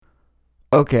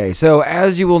Okay, so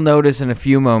as you will notice in a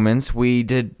few moments, we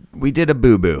did a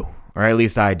boo-boo, or at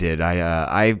least I did.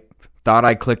 I thought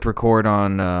I clicked record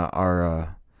on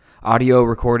our audio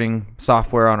recording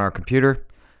software on our computer.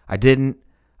 I didn't.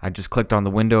 I just clicked on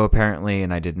the window apparently,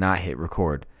 and I did not hit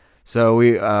record. So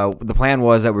the plan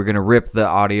was that we're going to rip the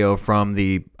audio from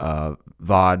the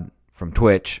VOD from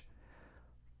Twitch,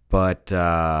 but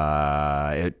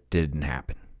it didn't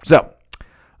happen. So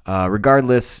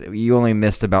regardless, you only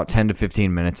missed about 10 to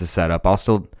 15 minutes of setup. I'll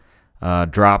still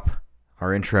drop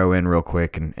our intro in real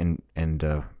quick and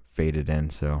fade it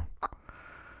in. So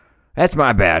that's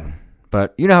my bad,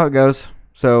 but you know how it goes.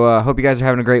 So hope you guys are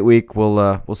having a great week.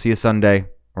 We'll see you Sunday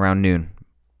around noon.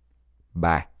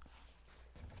 Bye.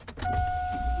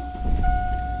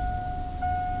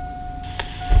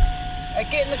 Hey,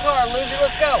 get in the car, loser.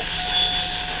 Let's go.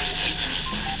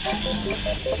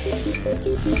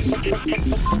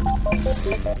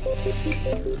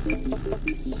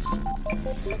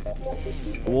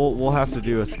 We'll have to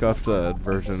do a scuffed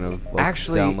version of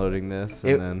Actually, downloading this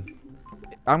and then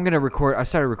I'm gonna record. I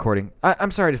started recording.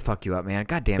 I'm sorry to fuck you up, man.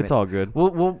 God damn it. it's all good.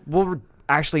 We'll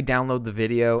actually download the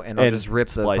video and I'll And just rip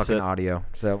the splice fucking it. audio.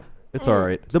 So It's all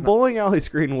right. The bowling alley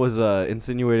screen was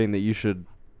insinuating that you should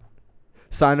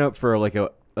sign up for like an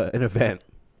event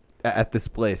at this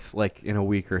place like in a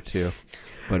week or two.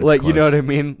 but it's Like you know close. what I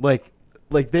mean? Like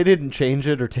they didn't change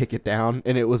it or take it down,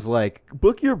 and it was like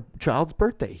book your child's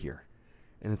birthday here,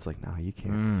 and it's like no, you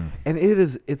can't. And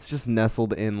it's just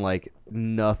nestled in like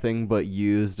nothing but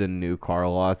used and new car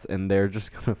lots, and they're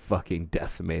just gonna fucking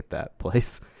decimate that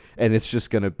place, and it's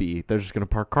just gonna be they're just gonna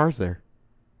park cars there.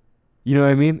 You know what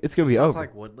I mean? It's gonna be Sounds over.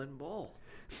 like Woodland Bowl.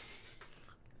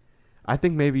 I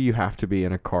think maybe you have to be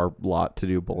in a car lot to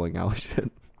do bowling alley shit.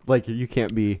 Like you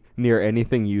can't be near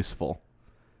anything useful.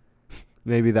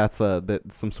 Maybe that's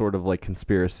some sort of like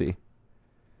conspiracy.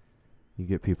 You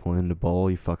get people in to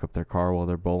bowl, you fuck up their car while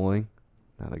they're bowling.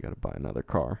 Now they gotta buy another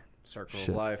car. Circle Shit.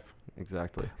 of life.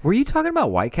 Exactly. Were you talking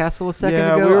about White Castle a second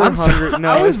Yeah, ago? we were I'm hungry. sorry.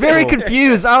 No, I was it's very cool.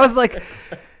 confused. I was like,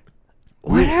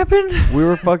 what happened? We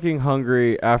were fucking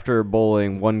hungry after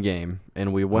bowling one game,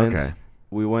 and we went. Okay.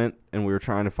 We went and we were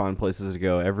trying to find places to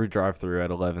go. Every drive-through at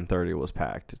 11:30 was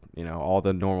packed. You know, all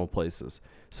the normal places.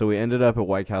 So we ended up at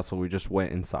White Castle. We just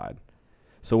went inside.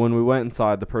 So when we went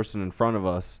inside, the person in front of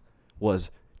us was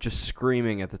just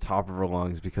screaming at the top of her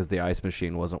lungs because the ice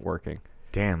machine wasn't working.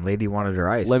 Damn, lady wanted her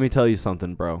ice. Let me tell you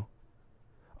something, bro.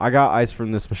 I got ice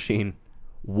from this machine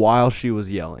while she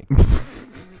was yelling.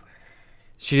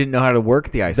 She didn't know how to work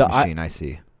the ice The machine. I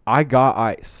see. I got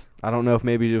ice. I don't know if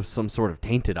maybe it was some sort of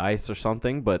tainted ice or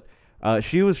something, but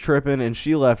she was tripping and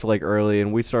she left like early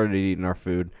and we started eating our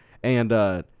food. And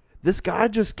this guy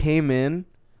just came in.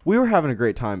 We were having a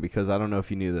great time because I don't know if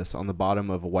you knew this. On the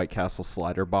bottom of a White Castle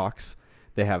slider box,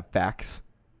 they have facts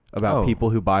about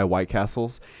people who buy White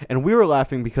Castles. And we were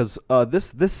laughing because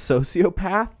this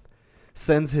sociopath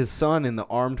sends his son in the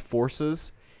armed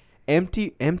forces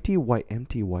empty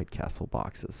White Castle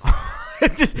boxes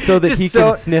so that he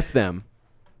can sniff them.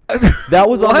 That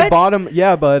was on the bottom.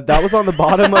 Yeah, bud. That was on the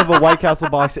bottom of a White Castle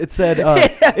box. It said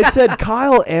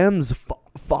Kyle M's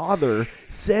father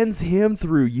sends him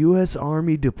through U.S.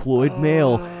 Army deployed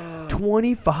mail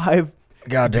 25.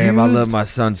 God damn, I love used- my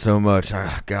son so much.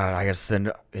 God, I gotta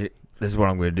send it. This is what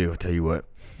I'm gonna do. I'll tell you what.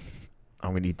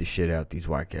 I'm gonna eat the shit out of these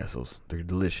White Castles. They're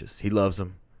delicious. He loves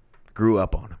them. Grew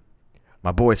up on them.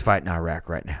 My boy's fighting Iraq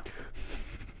right now.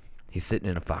 He's sitting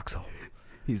in a foxhole.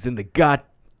 He's in the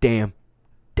goddamn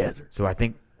desert So I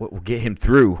think what will get him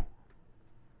through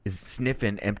is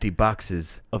sniffing empty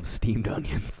boxes of steamed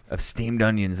onions. of steamed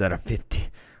onions that are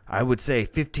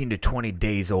 15 to 20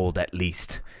 days old at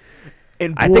least.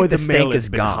 And I boy, think the the mail steak has is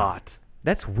been gone. hot.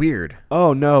 That's weird.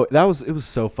 Oh no, it was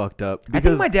so fucked up. I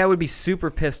think my dad would be super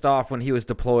pissed off when he was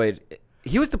deployed.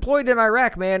 He was deployed in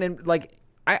Iraq, man, and like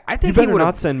I you think he better would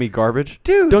not send me garbage,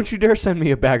 Dude. Don't you dare send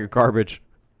me a bag of garbage.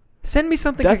 send me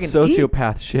something I That's can eat.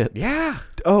 sociopath shit. Yeah.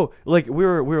 Oh, like we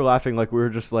were laughing, like we were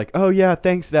just like, oh yeah,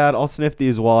 thanks, Dad. I'll sniff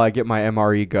these while I get my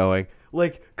MRE going.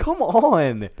 Like, come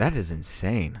on. That is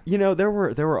insane. You know, there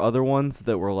were other ones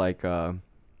that were like,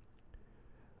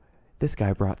 this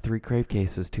guy brought 3 crave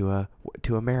cases to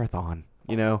a marathon.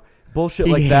 You know, bullshit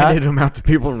He like handed that. them out to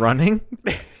people running.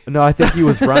 No, I think he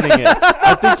was running it.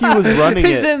 I think he was running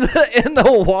He's it. in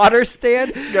the water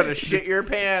stand. You gotta shit your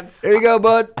pants. There you go,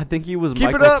 bud. I think he was Keep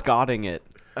it Michael up. Scotting it.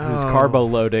 He was Oh. carbo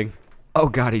loading. Oh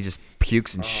God, he just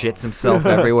pukes and shits himself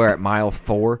everywhere at mile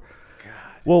 4.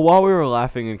 Well, while we were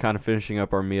laughing and kind of finishing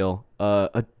up our meal,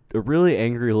 a really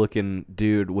angry looking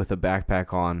dude with a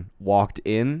backpack on walked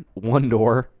in one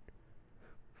door,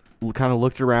 kind of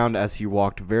looked around as he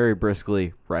walked very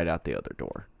briskly right out the other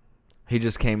door. He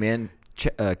just came in,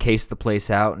 cased the place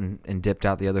out, and dipped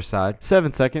out the other side.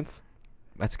 7 seconds.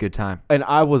 That's a good time. And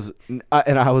I was like,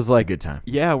 It's a good time.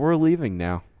 yeah, we're leaving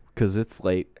now because it's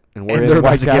late. And we're And in they're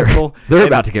about White to get Castle. they're and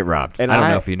about to get robbed. and I don't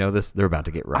I- know if you know this. They're about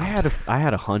to get robbed. I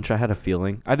had a hunch. I had a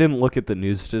feeling. I didn't look at the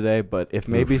news today, but if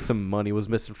maybe some money was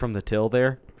missing from the till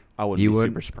there, I wouldn't You be would?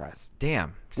 super surprised.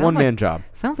 Damn. One man job.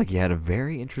 Sounds like you had a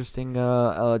very interesting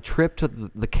trip to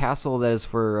the castle that is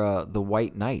for the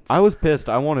White Knights. I was pissed.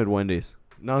 I wanted Wendy's.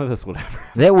 None of this would happen.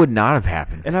 That would not have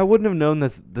happened. And I wouldn't have known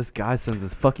this guy sends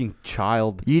his fucking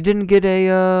child. You didn't get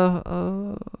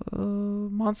a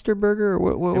Monster Burger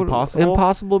or what? Impossible?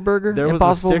 Impossible Burger. There was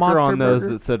Impossible a sticker Monster on those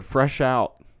Burger? that said "fresh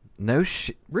out." No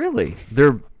shit. Really?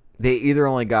 They either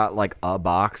only got like a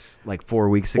box like 4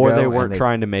 weeks ago, Or they and weren't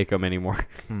trying to make them anymore.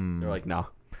 Hmm. They're like, nah,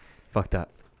 fuck that.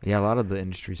 Yeah, a lot of the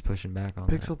industry's pushing back on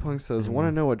that. Pixel Punk says, want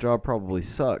to know what job probably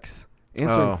sucks?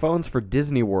 Answering Oh. phones for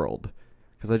Disney World.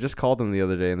 Because I just called them the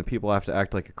other day, and the people have to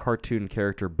act like a cartoon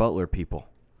character butler people.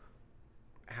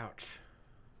 Ouch.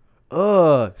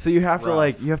 So you have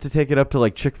to you have to take it up to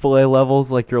like Chick-fil-A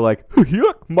levels. Like you're like,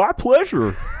 yuck, my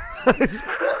pleasure.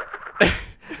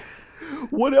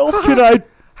 What else can I?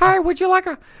 Hi, would you like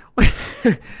to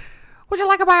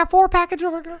buy a four package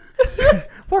of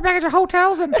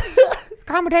hotels and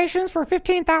accommodations for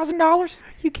 $15,000?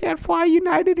 You can't fly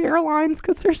United Airlines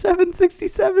because their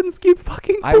 767s keep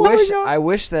fucking I blowing wish up. I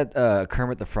wish that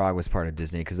Kermit the Frog was part of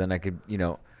Disney, because then I could,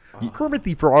 Kermit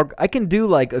the Frog. I can do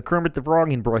like a Kermit the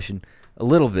Frog impression a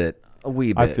little bit, a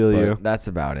wee bit. I feel but you. That's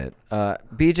about it.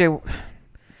 BJ,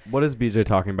 What is BJ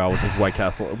talking about with this White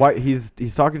Castle? Why he's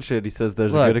talking shit. He says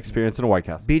there's a Look, good experience in a White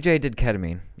Castle. BJ did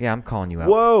ketamine. Yeah, I'm calling you out.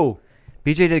 Whoa!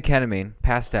 BJ did ketamine,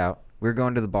 passed out. We were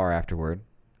going to the bar afterward.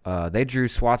 They drew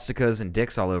swastikas and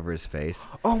dicks all over his face.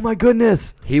 Oh my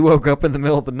goodness! He woke up in the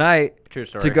middle of the night True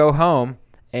story. to go home,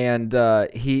 and I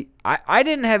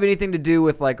didn't have anything to do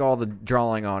with like all the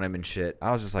drawing on him and shit.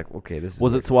 I was just like, okay, this is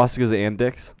Was weird. it swastikas and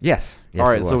dicks? Yes. All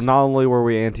right, it so was. not only were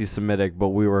we anti-Semitic, but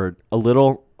we were a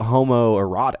little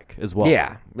homoerotic as well.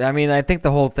 Yeah, I mean, I think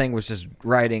the whole thing was just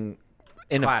writing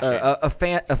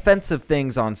offensive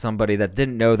things on somebody that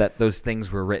didn't know that those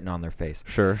things were written on their face.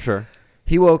 Sure.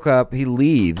 He woke up, he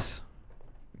leaves,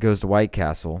 goes to White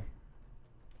Castle,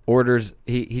 orders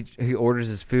he orders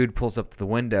his food, pulls up to the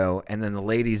window, and then the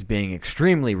lady's being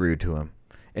extremely rude to him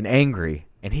and angry,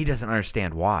 and he doesn't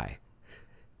understand why.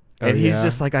 And he's yeah.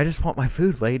 just like, I just want my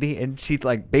food, lady. And she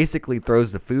like basically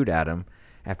throws the food at him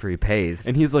after he pays.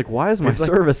 And he's like, "Why is my He's like-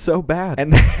 service so bad?"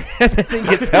 And then he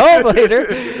gets home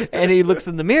later, and he looks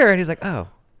in the mirror, and he's like, "Oh,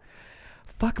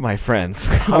 fuck my friends."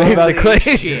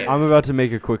 Basically, I'm about to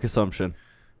make a quick assumption.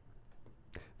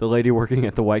 The lady working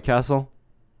at the White Castle,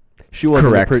 she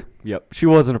wasn't Correct. She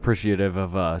wasn't appreciative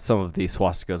of some of the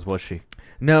swastikas, was she?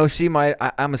 no, she might.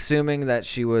 I'm assuming that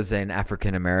she was an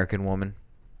African American woman.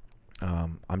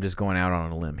 I'm just going out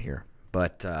on a limb here,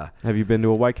 but Have you been to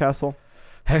a White Castle?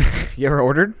 have you ever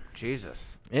ordered?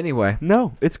 Jesus. Anyway,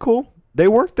 No, it's cool. They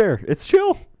work there. It's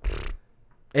chill.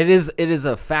 it is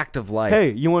a fact of life.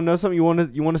 Hey, you want to know something? You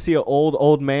want to see an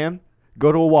old man?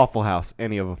 Go to a Waffle House.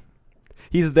 Any of them.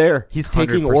 He's there. He's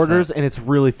taking 100%. orders, and it's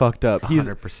really fucked up. He's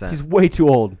 100%. He's way too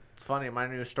old. It's funny. My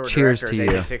new store Cheers director to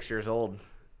is you. 86 years old.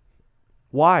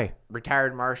 Why?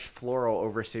 Retired Marsh floral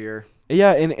overseer.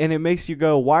 Yeah, and it makes you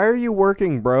go, why are you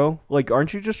working, bro? Like,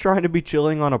 aren't you just trying to be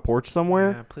chilling on a porch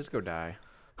somewhere? Yeah, please go die.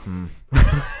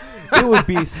 It would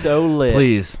be so lit.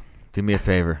 Please do me a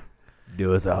favor.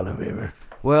 do us all a favor.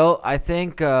 Well, I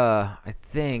think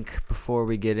before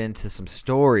we get into some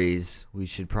stories, we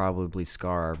should probably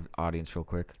scar our audience real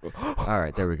quick. All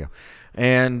right, there we go.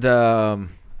 And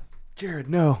Jared,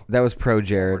 no. that was pro One more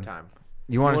Jared. time.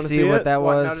 You want to wanna see see what it? that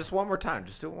One- was? No, just one more time.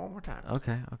 Just do it one more time.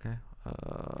 Okay.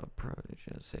 Pro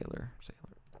sailor.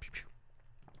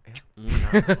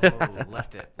 Oh,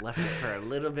 left it for a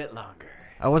little bit longer.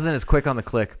 I wasn't as quick on the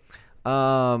click.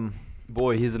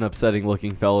 Boy, he's an upsetting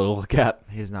looking fellow to look at.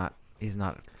 He's not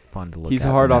fun to look at. He's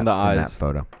hard in on the in that eyes.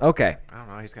 photo. Okay. I don't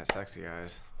know. He's got sexy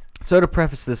eyes. So to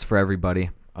preface this for everybody,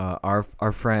 our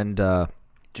friend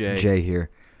Jay here,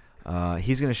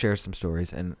 he's going to share some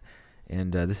stories, and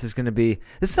this is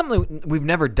something we've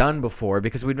never done before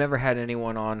because we've never had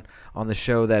anyone on the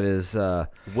show that is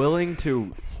Willing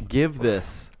to give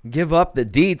this. give up the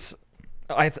deets.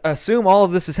 I assume all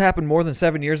of this has happened more than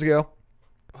 7 years ago.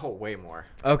 Oh, way more.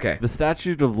 Okay. The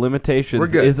statute of limitations We're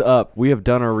good. is up. We have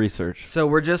done our research. So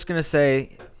we're just going to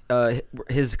say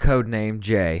his code name,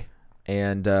 Jay,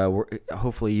 and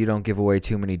hopefully you don't give away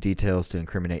too many details to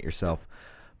incriminate yourself.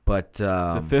 But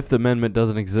The Fifth Amendment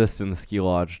doesn't exist in the Ski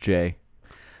Lodge, Jay.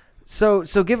 So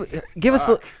give us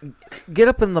get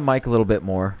up in the mic a little bit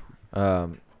more.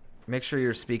 Make sure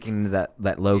you're speaking to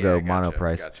that logo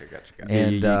Monoprice. Gotcha.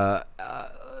 And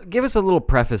give us a little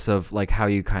preface of like how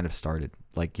you kind of started,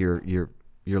 like your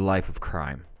life of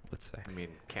crime, let's say. I mean,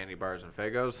 candy bars and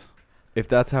Fagos. If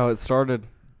that's how it started,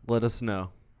 let us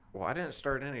know. Well, I didn't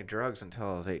start any drugs until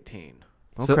I was 18.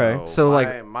 Okay. So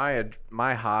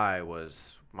my high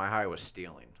was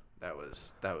stealing. That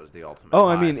was the ultimate. Oh,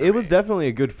 I high mean, for it was me. definitely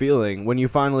a good feeling when you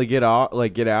finally get out. Oh,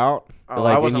 Like,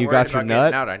 I wasn't and you worried got your about nut.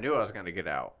 getting out. I knew I was going to get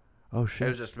out. Oh It shit!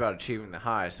 was just about achieving the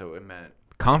high, so it meant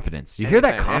Confidence. You hear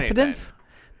that Anything, confidence?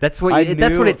 That's what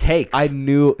it takes. I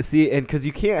knew. See, and because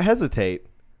you can't hesitate.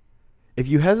 If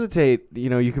you hesitate,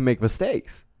 you can make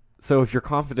mistakes. So if you're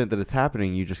confident that it's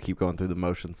happening, you just keep going through the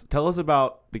motions. Tell us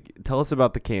about the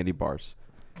candy bars.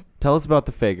 Tell us about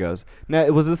the Fagos. Now,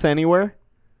 was this anywhere?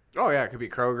 Oh yeah, it could be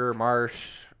Kroger,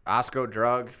 Marsh, Osco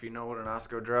Drug. If you know what an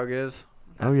Osco Drug is.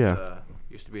 Oh, yeah.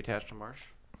 Used to be attached to Marsh.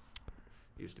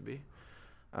 Used to be.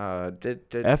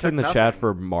 F in the chat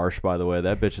for Marsh, by the way.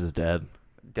 That bitch is dead.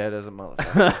 dead as a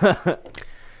motherfucker.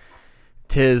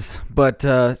 Tis, but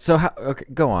so how? Okay,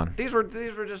 go on. These were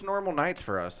just normal nights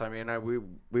for us. I mean,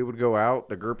 we would go out.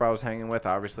 The group I was hanging with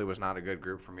obviously was not a good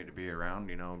group for me to be around.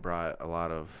 Brought a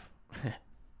lot of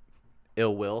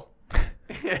ill will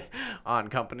on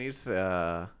companies.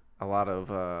 A lot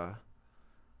of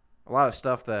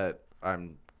stuff that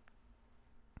I'm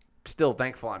still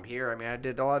thankful I'm here. I mean, I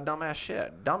did a lot of dumbass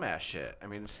shit. I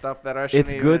mean, stuff that I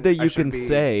shouldn't. It's good that I you should can be-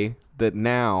 say that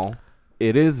now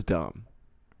it is dumb.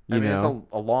 I mean, it's know?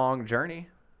 a long journey.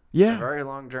 A Yeah, very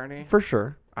long journey. for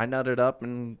sure. I nutted up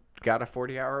and got a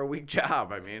 40-hour-a-week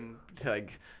job. I mean,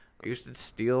 like, I used to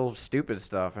steal stupid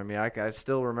stuff. I mean, I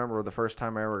still remember the first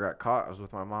time I ever got caught. I was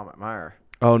with my mom at Meijer.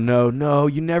 Oh no,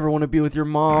 you never want to be with your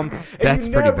mom. And That's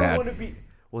you pretty never bad. wanna be-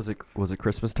 Was it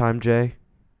Christmas time, Jay?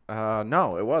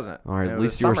 No, it wasn't. All right, It at was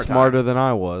least you were summertime. smarter than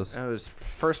I was. It was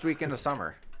first weekend of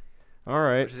summer, All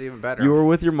right, which is even better. you were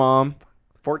with your mom.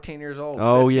 14 years old.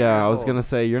 Oh 15 yeah, years I was old. gonna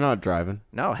say you're not driving.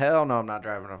 No, hell no, I'm not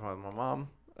driving up with my mom.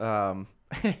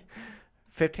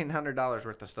 $1,500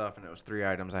 worth of stuff, and it was 3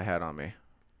 items I had on me.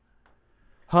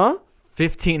 Huh?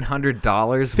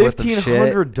 $1,500 worth of shit,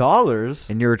 $1,500.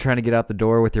 and you were trying to get out the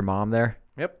door with your mom there.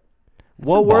 Yep.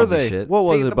 What some were ballsy they? shit. What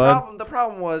was See, it, the bud?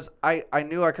 problem was I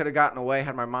knew I could have gotten away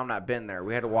had my mom not been there.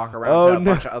 We had to walk around Oh, to a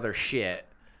no. bunch of other shit.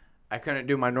 I couldn't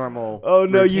do my normal. Oh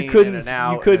no, routine you in couldn't. and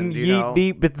out You couldn't and, yeet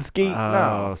deep at the skeet.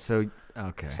 Oh, so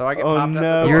okay. So I get Oh, popped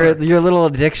no. at the door. Your little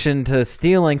addiction to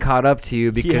stealing caught up to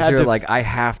you because had you're to- like, I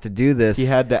have to do this, He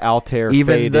had to Altair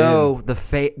even fade though in. the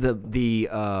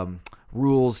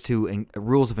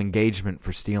rules of engagement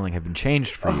for stealing have been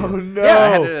changed for you. Oh no. Yeah, I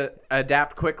had to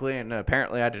adapt quickly, and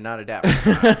apparently I did not adapt.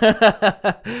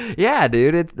 Yeah,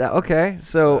 dude. It's okay.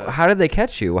 So how did they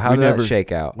catch you? How We did never- that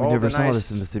shake out? We Oh, never the saw nice-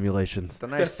 this in the simulations. The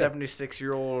nice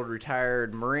 76-year-old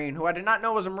retired Marine, who I did not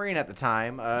know was a Marine at the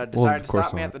time, of decided to course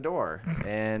stop me not. at the door.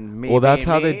 And me, Well, that's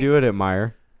me, how me, they do it at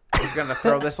Meyer. was going to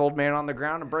throw this old man on the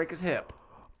ground and break his hip.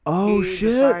 Oh He shit.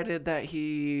 decided that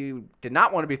he did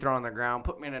not want to be thrown on the ground,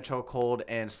 put me in a chokehold,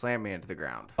 and slammed me into the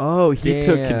ground. Oh, he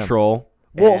took Damn. control.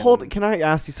 Well, hold. And- Can I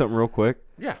ask you something real quick?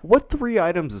 Yeah. What 3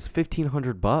 items is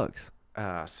 $1,500?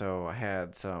 So I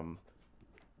had some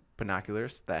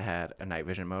binoculars that had a night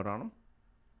vision mode on them.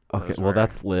 Okay, Those well were-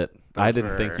 that's lit. I those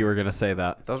didn't think were- you were gonna say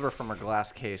that. Those were from a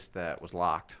glass case that was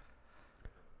locked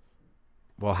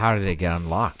Well, how did it get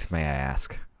unlocked? May I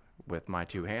ask? with my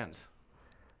 2 hands.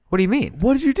 What do you mean?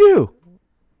 What did you do?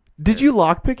 Did you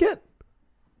lockpick it?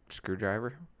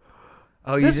 Screwdriver.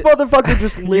 Oh, This motherfucker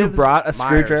just you lives. brought a Myers.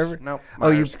 screwdriver? Nope. Oh,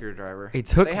 you- Myers screwdriver. He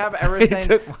took. They have he everything.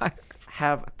 took my-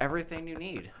 Have everything you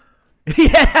need.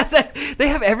 Yes, they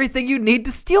have everything you need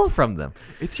to steal from them.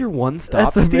 It's your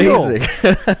one-stop That's steal. amazing.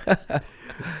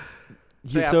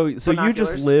 You, yeah, so you just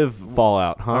binoculars. live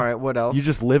Fallout, huh? All right, what else? You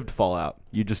just lived Fallout.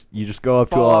 You just go up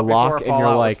Fallout to a lock before and you're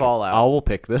Fallout was like, Fallout. I will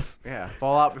pick this. Yeah,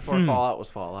 Fallout before Fallout was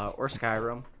Fallout, or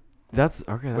Skyrim, That's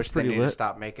okay. That's which they pretty need to lit.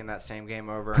 stop making that same game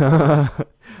over. and over.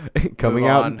 Coming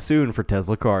Move out on. soon for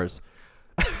Tesla cars.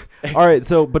 All right,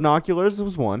 so binoculars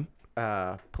was one.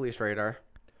 Police radar.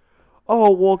 Oh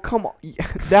well, come on.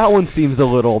 That one seems a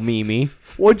little memey.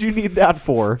 What'd you need that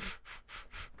for?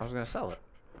 I was gonna sell it.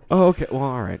 Oh, okay. Well,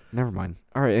 all right. Never mind.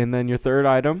 All right, and then your third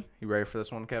item, You ready for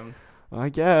this one, Kevin? I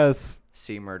guess,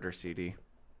 C Murder CD.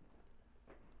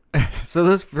 So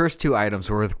those first 2 items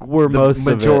were the most of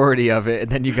it. majority of it,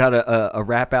 and then you got a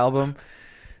rap album.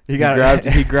 You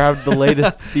He grabbed the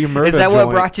latest C Murder. Is that what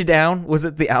joint. brought you down? Was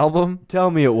it the album? Tell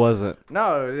me it wasn't.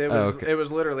 No, it was okay. it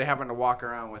was literally having to walk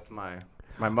around with my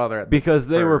mother at the Because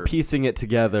they were for- piecing it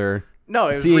together. No, it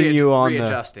was seeing you on the.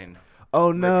 readjusting.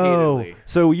 Oh no! repeatedly.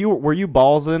 So were you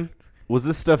ballsing? Was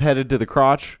this stuff headed to the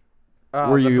crotch?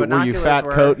 Were The you binoculars fat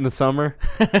were- coat in the summer?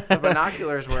 The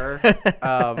binoculars were.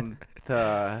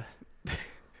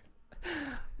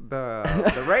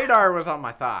 The radar was on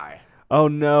my thigh. Oh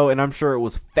no! And I'm sure it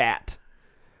was fat.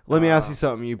 Let me ask Uh, you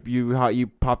something. You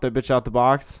popped that bitch out the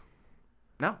box?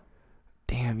 No.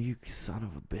 Damn, you son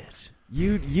of a bitch!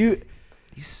 You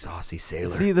You saucy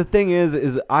sailor. see the thing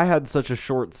is I had such a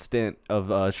short stint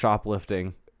of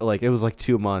shoplifting. Like it was like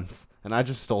 2 months, and I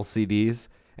just stole CDs,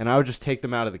 and I would just take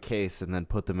them out of the case and then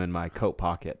put them in my coat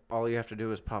pocket. All you have to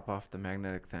do is pop off the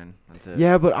magnetic thing. That's it.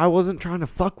 Yeah, but I wasn't trying to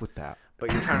fuck with that.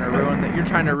 But you're trying to ruin the. You're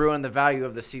trying to ruin the value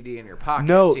of the CD in your pocket.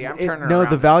 No, See, I'm it- turning no, around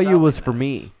the and value selling was for this.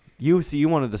 me. You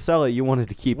wanted to sell it. You wanted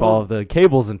to keep Well- all of the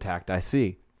cables intact. I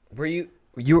see. Were you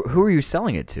who were you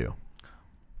selling it to?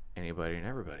 Anybody and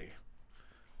everybody.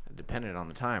 It depended on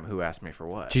the time who asked me for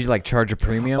what. Did you like charge a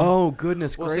premium? Oh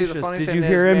goodness Well, see, the gracious! funny Did thing you is,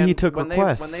 hear him? man, He took when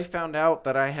requests. when they found out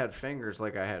that I had fingers,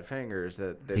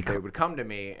 that He they would come to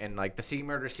me, and like the C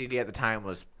Murder CD at the time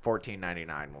was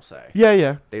 $14.99. We'll say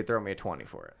yeah. they'd throw me a 20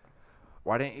 for it.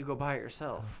 Why didn't you go buy it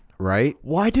yourself? Right?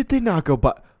 Why did they not go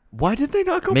buy? Why did they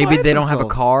not go? Maybe buy it they don't have a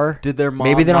themselves? car. Did their mom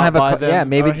Maybe they don't not have a buy car. them Yeah,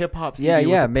 maybe a hip hop CD Yeah, with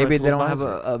yeah. a Maybe they parental don't have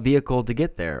advisory? a vehicle to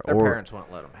get there. Their or parents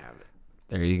won't let them have it.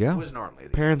 there you It go. was normally the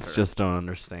Parents answer. just don't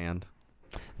understand.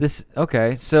 This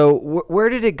okay. So where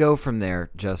did it go from there,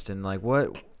 Justin? Like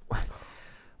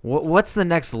what's the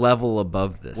next level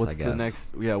above this? What's I guess. the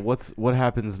next? Yeah, what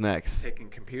happens next? taking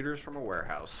computers from a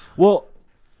warehouse. Well,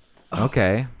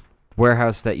 Okay,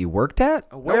 warehouse that you worked at,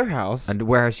 a warehouse. and a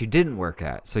warehouse you didn't work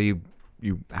at. So you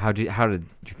how did you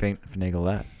finagle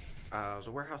that? It was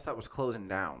a warehouse that was closing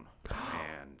down,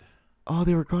 and Oh,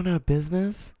 they were going out of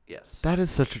business. yes, That is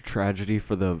such a tragedy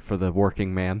for the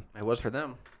working man. it was for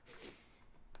them.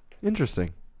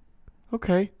 Interesting.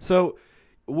 Okay, so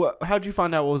how'd you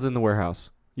find out what was in the warehouse?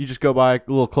 You just go by a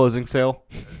little closing sale.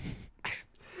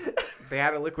 They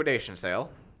had a liquidation sale,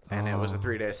 and it was a Oh.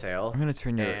 3-day sale. I'm gonna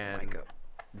turn your And mic up.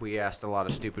 we asked a lot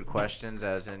of stupid questions,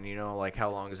 as in, like,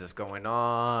 how long is this going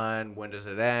on? When does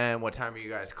it end? What time are you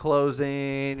guys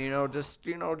closing? Just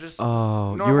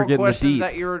Oh, normal you were getting the questions deets.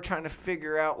 that you were trying to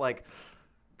figure out. Like,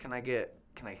 can I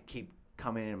keep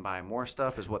coming in and buy more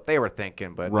stuff? Is what they were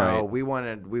thinking. But Right. no, we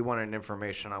wanted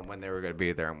information on when they were going to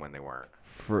be there and when they weren't.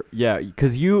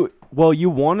 Because you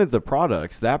wanted the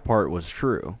products. That part was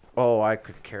true. Oh, I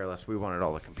could care less. We wanted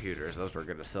all the computers. Those were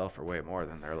going to sell for way more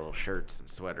than their little shirts and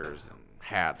sweaters and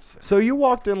hats. So you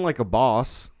walked in like a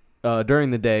boss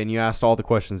during the day, and you asked all the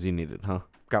questions you needed, huh?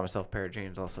 Got myself a pair of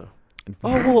jeans also.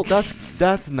 Oh well,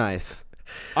 that's nice.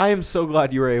 I am so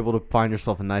glad you were able to find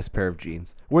yourself a nice pair of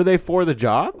jeans. Were they for the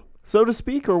job, so to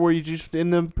speak, or were you just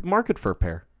in the market for a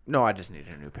pair? No, I just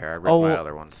needed a new pair. I ripped Oh, my well-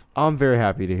 other ones. I'm very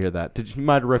happy to hear that. You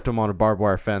might have ripped them on a barbed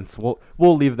wire fence. We'll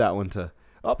leave that one to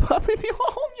up.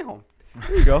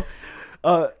 There you go.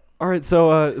 All right.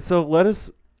 So let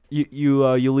us.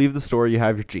 You leave the store. You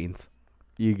have your jeans.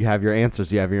 You have your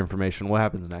answers. You have your information. What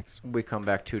happens next? We come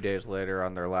back 2 days later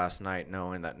on their last night,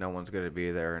 knowing that no one's going to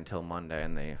be there until Monday,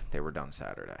 and they were done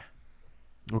Saturday.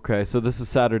 Okay. So this is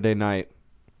Saturday night.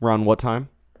 Around what time?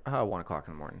 1 o'clock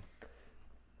in the morning.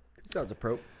 Sounds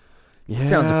appropriate. Yeah,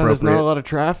 Sounds there's not appropriate. a lot of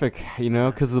traffic,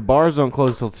 because the bars don't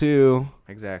close till 2.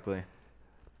 Exactly.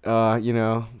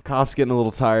 Cops getting a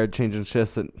little tired, changing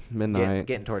shifts at midnight.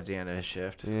 Getting towards the end of his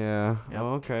shift. Yeah. Yep.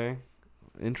 Oh, okay.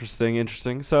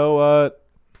 Interesting. So,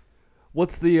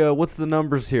 what's the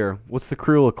numbers here? What's the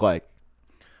crew look like?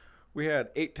 We had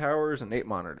 8 towers and 8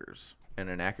 monitors and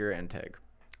an accurate intake.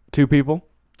 2 people.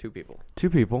 2 people. 2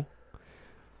 people.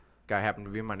 Guy happened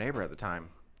to be my neighbor at the time.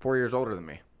 4 years older than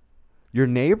me. Your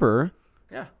neighbor.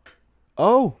 Yeah.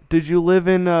 Oh, did you live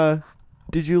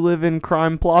in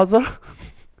Crime Plaza?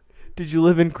 Did you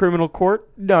live in Criminal Court?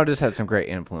 No, just had some great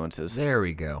influences. There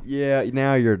we go. Yeah.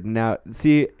 Now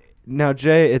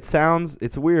Jay,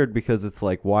 it's weird because it's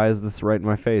like, why is this right in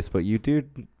my face? But you do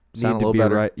Sound a need to little be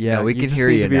better? right. Yeah, No, we you can just hear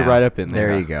need you to be now. right up in there.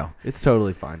 There you go. It's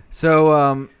totally fine.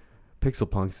 So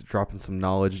Pixel Punk's dropping some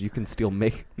knowledge. You can steal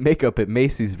makeup at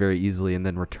Macy's very easily and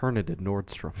then return it at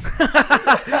Nordstrom.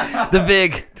 the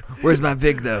Vig. Where's my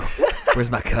Vig though? Where's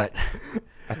my cut?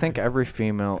 I think every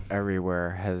female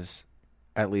everywhere has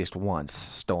at least once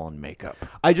stolen makeup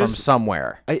from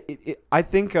somewhere. I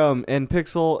think and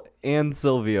Pixel and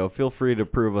Silvio, feel free to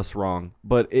prove us wrong,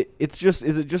 but is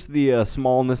it just the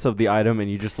smallness of the item, and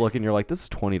you just look and you're like, this is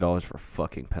 $20 for a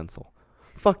fucking pencil.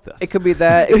 Fuck this. It could be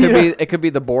that. It could be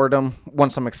the boredom,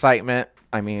 want some excitement.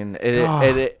 I mean,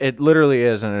 it literally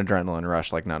is an adrenaline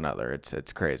rush like none other.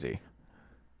 It's crazy.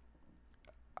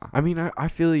 I mean, I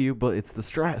feel you, but it's the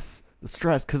stress. The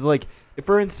stress, because like, if,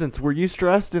 for instance, were you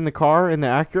stressed in the car in the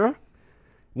Acura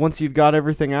once you'd got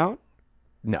everything out?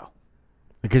 No.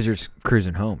 Because you're just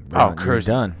cruising home. You're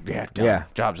Cruising. done. Yeah, done. Yeah.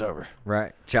 Job's over.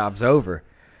 Right. Job's over.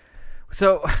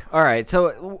 So, all right.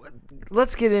 So,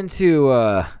 let's get into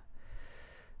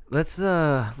let's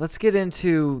get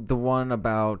into the one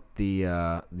about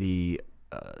the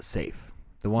safe.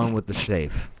 The one with the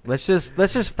safe. Let's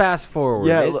just fast forward.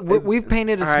 Yeah, We've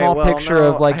painted a all right, small well, picture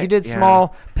no, of like you did yeah.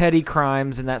 small petty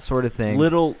crimes and that sort of thing.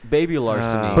 Little baby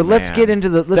larceny. but let's man. get into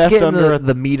the Theft under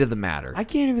the meat of the matter. I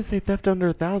can't even say theft under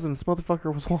 1,000. This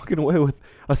motherfucker was walking away with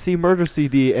a C Murder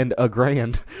CD and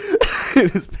 $1,000 in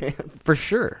his pants. For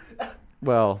sure.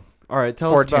 Well, All right,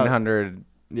 tell us about. 1,480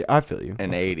 Yeah, I feel you.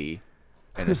 and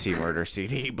a C Murder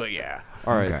CD, but yeah.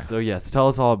 All right, Okay. so yes, tell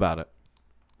us all about it.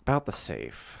 About the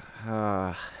safe.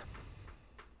 I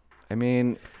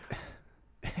mean,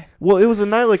 Well, it was a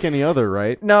night like any other,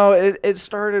 right? no, it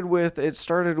started with I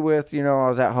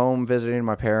was at home visiting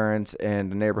my parents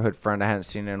and a neighborhood friend I hadn't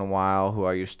seen in a while who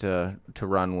I used to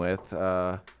run with.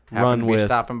 Happened to be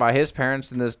stopping by his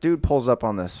parents, and this dude pulls up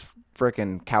on this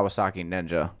freaking Kawasaki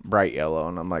Ninja, bright yellow,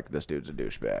 and I'm like, this dude's a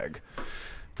douchebag.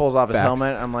 Pulls off his Facts.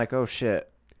 helmet. I'm like, oh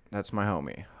shit, that's my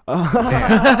homie. Damn,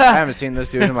 I haven't seen this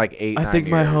dude in like 8. I 9 think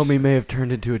my years. homie may have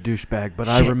turned into a douchebag, but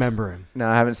I remember him. No,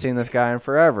 I haven't seen this guy in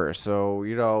forever. So,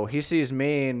 he sees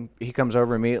me and he comes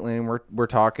over immediately and we're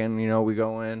talking. We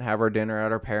go in, have our dinner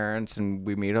at our parents, and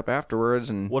we meet up afterwards.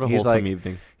 And What a he's wholesome like,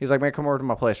 evening. He's like, man, come over to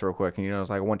my place real quick. And, it's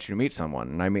like, I want you to meet someone.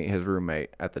 And I meet his roommate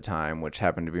at the time, which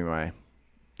happened to be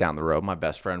down the road, my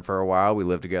best friend for a while. We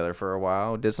lived together for a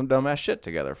while, did some dumbass shit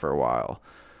together for a while.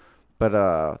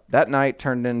 But that night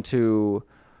turned into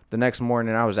the next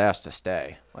morning I was asked to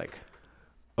stay. Like,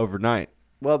 Overnight.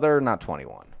 well, they're not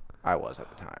 21. I was at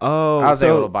the time. Oh, I was so-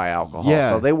 able to buy alcohol. yeah.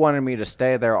 So they wanted me to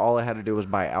stay there. All I had to do was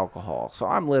buy alcohol. So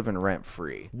I'm living rent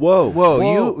free.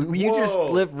 Whoa. You just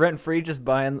live rent free, just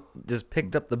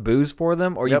picked up the booze for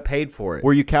them, or you Yep. paid for it.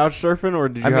 Were you couch surfing or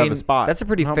did you have a spot? That's a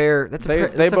pretty No, fair. they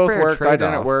that's a both fair worked. I didn't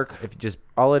trade-off work. If you just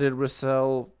All I did was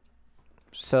sell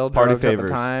Party drugs favors.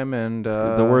 at the time, and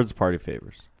the word's party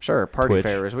favors. sure party Twitch.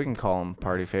 favors. We can call them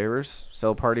party favors.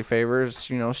 Sell party favors.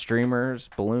 Streamers,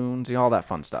 balloons, all that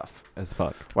fun stuff. As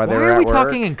fuck. While why they were are at we work.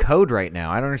 talking in code right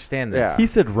now? I don't understand this. Yeah. He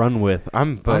said run with.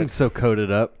 I'm so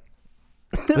coded up.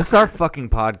 This is our fucking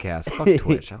podcast. Fuck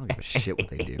Twitch. I don't give a shit what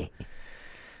they do.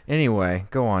 Anyway,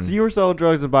 go on. So you were selling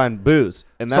drugs and buying booze,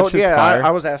 and that shit's yeah, fire. I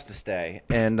was asked to stay,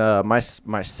 and my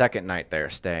second night there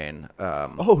staying.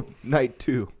 Oh, night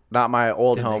 2. Not my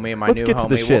old Didn't homie, my Let's new get to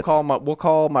the homie. shits. We'll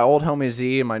call my old homie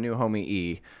Z and my new homie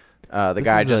E. The This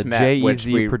guy I is just a met, which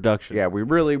JEZ production. Yeah, we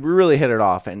really hit it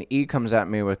off. And E comes at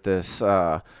me with this.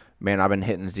 Man, I've been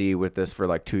hitting Z with this for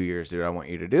like 2 years, dude. I want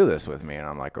you to do this with me. And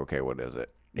I'm like, okay, what is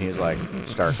it? And he's like,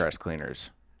 Starcrest Cleaners.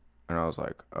 And I was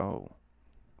like, oh,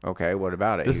 okay, what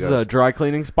about it? This He is goes, a dry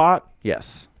cleaning spot?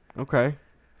 yes. Okay.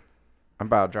 I'm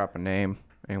about to drop a name.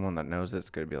 Anyone that knows it's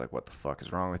gonna be like, what the fuck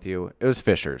is wrong with you? It was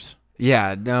Fisher's.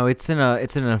 Yeah, no, it's in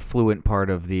an affluent part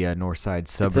of the north side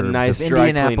suburbs nice of dry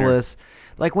Indianapolis.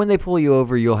 Like when they pull you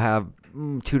over, you'll have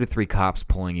 2 to 3 cops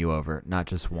pulling you over, not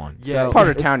just one. Yeah, So Part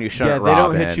of it's- town you shouldn't Yeah, they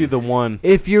don't rob hit in. you the one.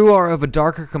 if you are of a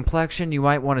darker complexion, you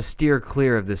might want to steer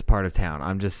clear of this part of town.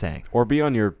 I'm just saying. Or be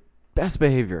on your best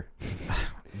behavior.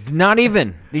 Not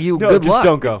even. You No, good just luck.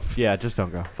 don't go. Yeah, just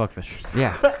don't go. Fuck Fishers.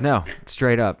 Yeah, no,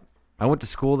 straight up. I went to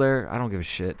school there. I don't give a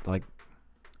shit. Like,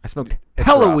 I smoked It's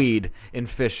hella rough. weed in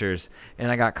Fishers,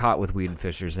 and I got caught with weed in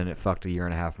Fishers, and it fucked 1.5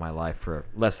 years of my life for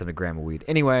less than a gram of weed.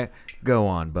 Anyway, go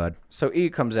on, bud. So E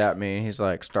comes at me and he's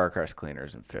like, Starcrest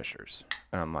Cleaners and Fishers.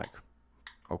 And I'm like,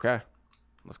 okay,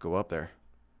 let's go up there.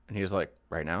 And he's like,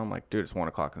 right now? I'm like, dude, it's 1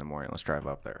 o'clock in the morning. Let's drive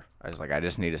up there. I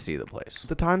just need to see the place.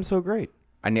 The time's so great.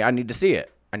 I need to see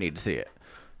it. I need to see it.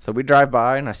 So we drive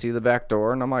by and I see the back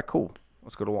door and I'm like, cool,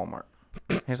 let's go to Walmart.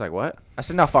 He's like, what? I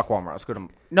said, no, fuck Walmart. Let's go to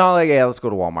let's go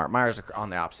to Walmart. Myers are on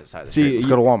the opposite side of the street. Let's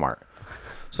go to Walmart.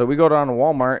 So we go down to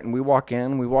Walmart and we walk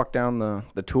in. We walk down the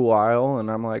tool aisle and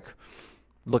I'm like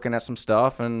looking at some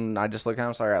stuff and I just look at him. I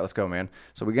was like, all right, let's go, man.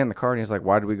 So we get in the car and he's like,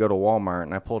 why did we go to Walmart?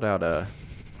 And I pulled out a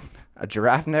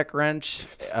giraffe neck wrench,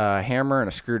 a hammer, and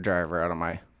a screwdriver out of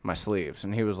my sleeves.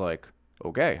 And he was like,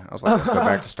 okay. I was like, let's go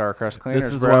back to Starcrest Cleaners,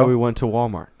 This is bro. why we went to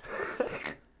Walmart.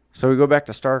 So we go back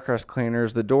to Starcrest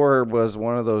Cleaners. The door was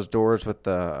one of those doors with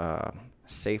the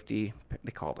safety.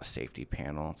 They call it a safety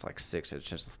panel. It's like 6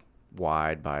 inches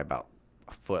wide by about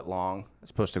a foot long. It's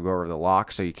supposed to go over the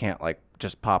lock, so you can't like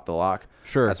just pop the lock.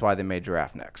 Sure. That's why they made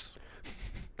giraffe necks.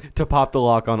 To pop the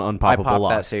lock on I unpoppable popped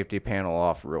locks. that safety panel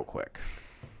off real quick.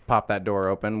 Pop that door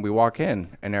open. We walk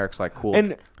in, and Eric's like, "Cool."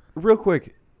 And real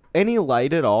quick, any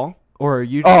light at all? Or are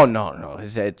you? Oh Just, no,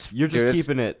 it's You're just dude,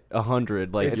 keeping it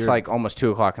 100. Like It's you're, like almost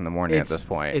 2:00 in the morning at this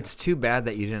point. It's too bad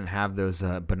that you didn't have those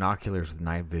binoculars with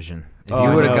night vision. If Oh, you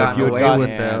I would have know. If gotten you had away gotten- with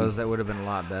Man. those, that would have been a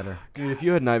lot better. dude. If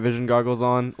you had night vision goggles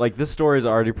on, like this story is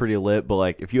already pretty lit, but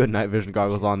like if you had night vision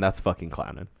goggles on, that's fucking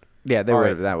clowning. yeah, they All were.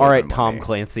 right, That all right, been Tom money.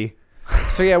 Clancy.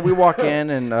 So yeah, we walk in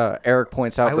and Eric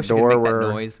points out I the wish I door could make where that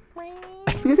noise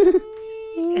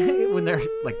when they're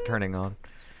like turning on.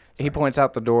 he points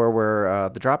out the door where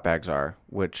the drop bags are,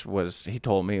 which was he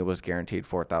told me it was guaranteed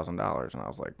 $4,000, and I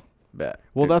was like, bet.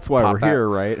 Well, Dude, that's why pop we're that- here,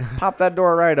 right? Pop that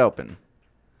door right open.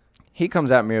 He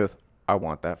comes at me with, I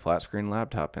want that flat screen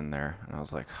laptop in there, and I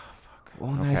was like, oh, fuck.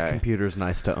 Well, nice Okay. computer's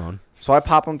nice to own. So I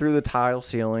pop him through the tile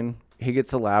ceiling. He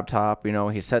gets the laptop,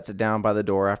 he sets it down by the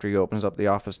door after he opens up the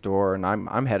office door, and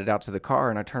I'm headed out to the car,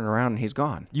 and I turn around and he's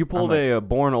gone. You pulled I'm like, a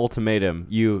Bourne ultimatum.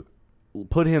 You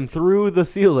put him through the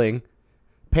ceiling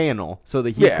panel so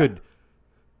that he Yeah. could.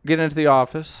 get into the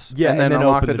office, Yeah, and then and then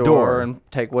unlock open the the door door.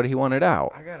 and take what he wanted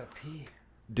out. I gotta pee.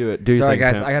 Do it. Do your Sorry, thing,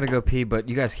 guys. pimp. I gotta go pee, but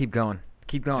you guys keep going.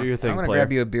 Keep going. Do your thing, I'm gonna player.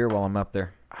 grab you a beer while I'm up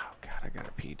there. Oh God, I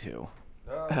gotta pee too.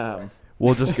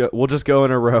 We'll just go. We'll just go in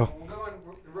a row. We'll go in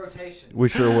rotations. We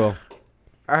sure will.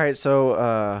 All right, so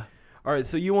All right.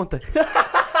 So you want the?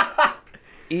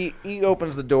 he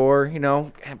opens the door,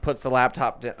 and puts the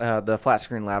laptop, the flat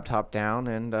screen laptop down,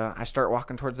 and I start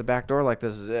walking towards the back door like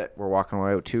this is it. We're walking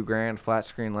away with $2,000 flat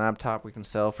screen laptop we can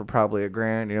sell for probably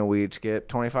 $1,000. We each get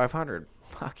 $2,500.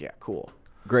 Fuck yeah, cool.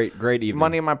 Great evening.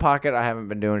 Money in my pocket. I haven't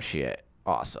been doing shit.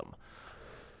 Awesome.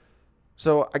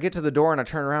 So I get to the door and I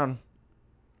turn around,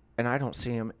 and I don't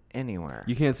see him anywhere.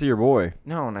 You can't see your boy.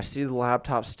 No, and I see the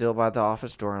laptop still by the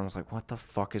office door, and I was like, what the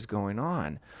fuck is going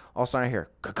on? All of a sudden I hear,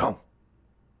 ka-kong.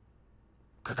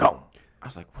 Ka-kong. I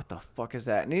was like, what the fuck is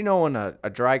that? And in a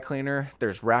dry cleaner,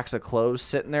 there's racks of clothes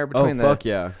sitting there between the... Fuck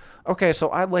yeah. Okay, so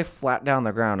I lay flat down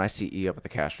the ground. I see E up at the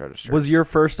cash register. Was your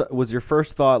first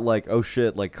thought like, oh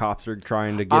shit, like cops are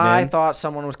trying to get I in? thought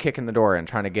someone was kicking the door in,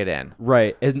 trying to get in.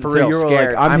 Right. And For so real, you were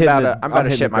scared. like, I'm about hitting to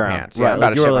hitting shit the my ground. pants. Yeah, Right. I'm about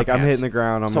Like, to you were shit my like, I'm pants. hitting the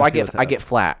ground. So I get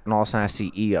flat, and all of a sudden I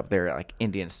see E up there, like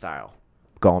Indian style,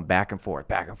 going back and forth,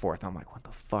 back and forth. I'm like, what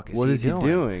the fuck is What he is he doing?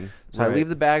 doing? So I leave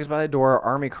the bags by the door.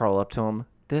 Army crawl up to him.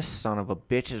 This son of a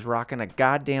bitch is rocking a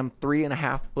goddamn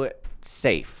 3.5-foot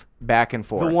safe back and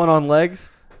forth. The one on legs,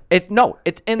 It's in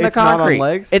the It's not on concrete.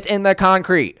 legs? It's in the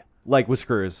concrete. like with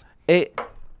screws.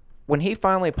 When he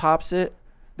finally pops it,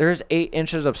 there's 8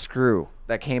 inches of screw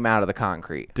that came out of the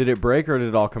concrete. Did it break or did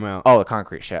it all come out? Oh, the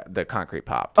concrete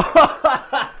popped.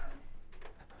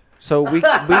 So we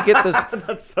get this.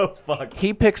 That's so fucked.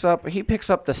 He picks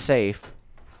up the safe,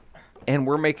 and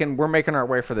we're making our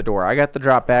way for the door. I got the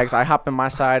drop bags. I hop in my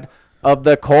side of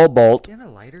the Cobalt, Do you have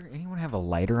a lighter? Anyone have a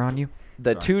lighter on you?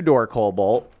 the 2-door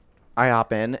Cobalt. I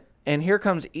hop in, and here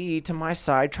comes E to my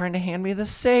side trying to hand me the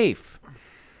safe.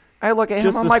 I look at him.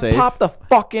 Just I'm the like, safe? pop the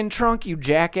fucking trunk, you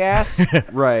jackass.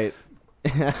 Right.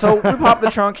 So we pop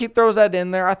the trunk. He throws that in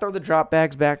there. I throw the drop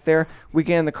bags back there. We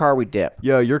get in the car. We dip.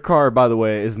 Yo, your car, by the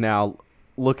way, is now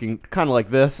looking kind of like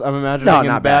this. I'm imagining. No, in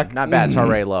not the back. bad. Not bad. It's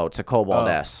already low. It's a Cobalt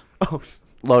Oh. S. Oh,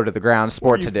 Low to the ground.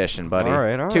 Sports edition, buddy. All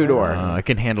right, all right. 2-door. It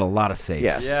can handle a lot of safes.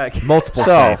 Yes. yeah. Multiple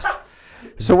So- safes.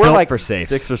 So we're Built like for safes.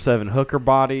 6 or 7 hooker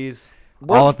bodies.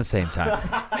 all at the same time.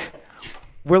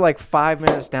 We're like 5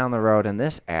 minutes down the road, and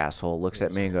this asshole looks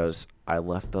at me and goes, I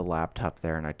left the laptop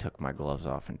there, and I took my gloves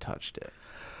off and touched it.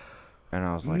 And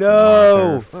I was like,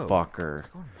 No! motherfucker.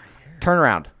 Turn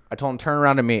around. I told him turn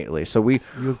around immediately. So You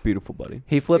look beautiful, buddy.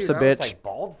 he flips a bitch.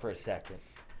 bald for a second.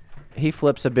 He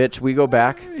flips a bitch. We go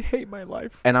back, I hate my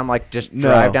life. and I'm like, just No.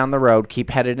 drive down the road, keep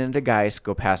headed into Geist,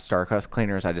 go past Starcust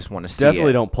Cleaners. I just want to see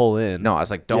Definitely it. don't pull in. No, I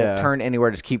was like, don't Yeah. turn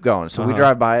anywhere. Just keep going. So we Uh-huh.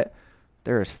 drive by it.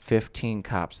 There is 15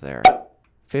 cops there.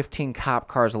 15 cop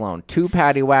cars alone. 2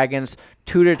 paddy wagons,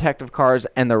 2 detective cars,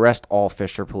 and the rest all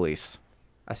Fisher police.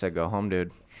 I said, go home,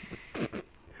 dude.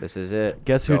 This is it.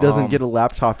 Guess who Go doesn't home. get a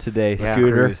laptop today, Yeah.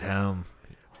 Scooter? Cruise home.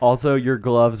 Also, your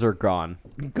gloves are gone.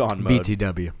 Gone mode.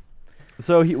 BTW.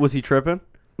 So was he tripping?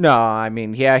 No, I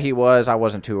mean, yeah, he was. I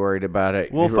wasn't too worried about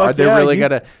it. Well, are fuck they yeah, really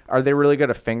you-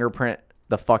 gonna fingerprint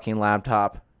the fucking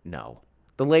laptop? No.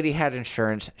 The lady had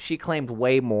insurance. She claimed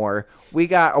way more. We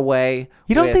got away.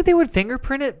 You don't with- think they would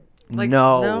fingerprint it? Like,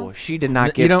 no, she did not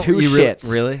You give don't- 2 you re-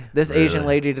 shits. really? This Asian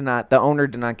Really? lady did not. The owner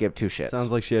did not give 2 shits.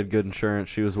 Sounds like she had good insurance.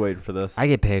 She was waiting for this. I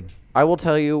get paid. I will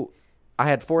tell you, I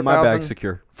had My bag's 4,000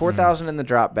 secure. 4,000 in the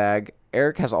drop bag.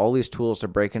 Eric has all these tools to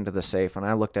break into the safe, and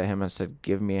I looked at him and said,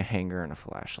 "Give me a hanger and a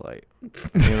flashlight."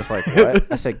 And he was like, "What?"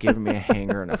 I said, "Give me a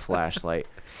hanger and a flashlight."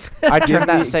 I turned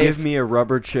that safe. Give me a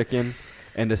rubber chicken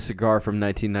and a cigar from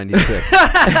 1996.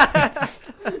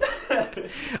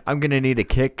 I'm gonna need a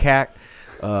Kit Kat,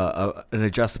 an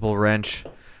adjustable wrench,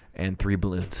 and 3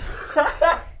 balloons.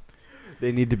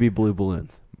 They need to be blue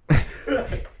balloons.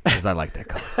 Because I like that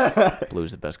color.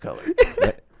 Blue's the best color.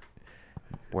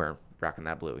 We're rocking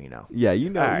that blue, you know. Yeah, you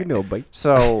know, All right. buddy.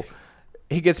 So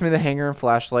he gets me the hanger and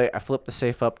flashlight. I flip the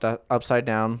safe upside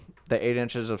down. The 8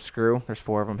 inches of screw, there's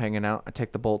 4 of them hanging out. I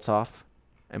take the bolts off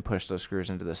and push those screws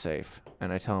into the safe.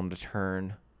 And I tell him to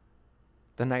turn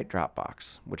the night drop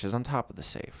box, which is on top of the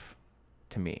safe,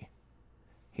 to me.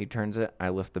 He turns it. I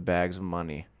lift the bags of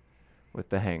money with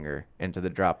the hanger into the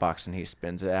drop box, and he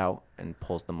spins it out and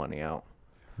pulls the money out.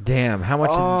 Damn, how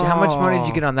much money did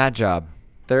you get on that job?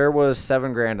 There was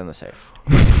 $7,000 in the safe.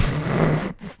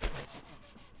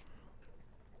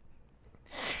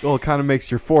 Well, it kind of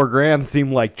makes your $4,000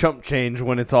 seem like chump change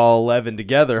when it's all 11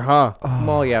 together, huh?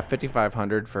 Well, yeah,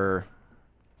 $5,500 for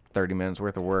 30 minutes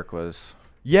worth of work was.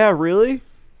 Yeah, really?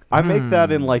 I make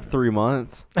that in like 3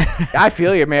 months. I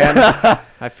feel you, man.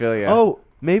 I feel you. Oh,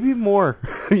 maybe more.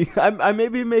 I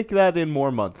maybe make that in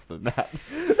more months than that.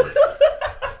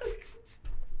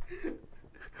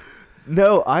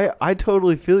 No, I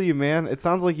totally feel you, man. It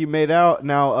sounds like you made out.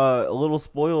 Now, a little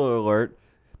spoiler alert: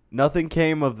 nothing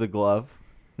came of the glove.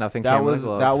 Nothing That came was with the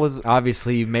glove. that was.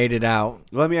 Obviously, you made it out.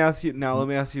 Let me ask you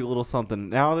a little something.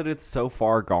 Now that it's so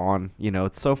far gone,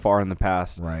 it's so far in the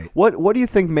past. Right. What do you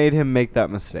think made him make that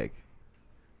mistake?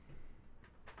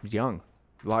 He was young.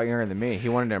 A lot younger than me. He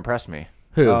wanted to impress me.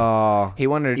 Who? He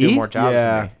wanted to do E? more jobs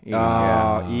Yeah. than me.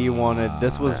 Yeah. E wanted.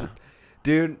 This was,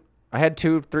 dude. I had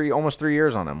almost 3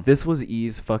 years on him. This was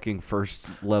E's fucking first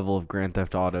level of Grand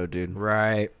Theft Auto, dude.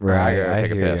 Right. I Right. gotta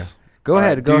take a hear you. piss. Go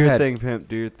ahead. Go do ahead. your thing, pimp.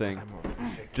 Do your thing.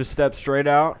 Just step straight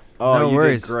out. Oh, No you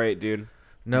worries. did great, dude.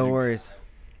 No worries.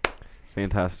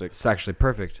 Fantastic. It's actually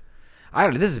perfect.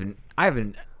 I've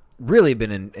really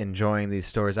been enjoying these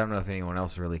stories. I don't know if anyone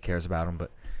else really cares about them,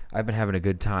 but I've been having a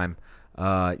good time.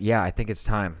 Yeah, I think it's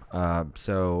time.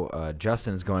 So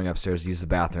Justin's going upstairs to use the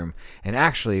bathroom, and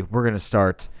actually, we're gonna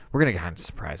kind of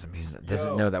surprise him. He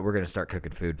doesn't know that we're gonna start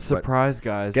cooking food. but Surprise,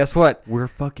 guys. guess what? We're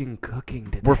fucking cooking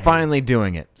today. We're finally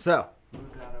doing it. So Move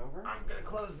that over. I'm gonna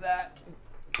close that.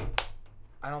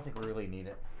 I don't think we really need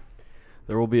it.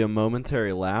 There will be a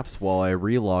momentary lapse while I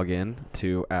re-log in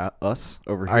to us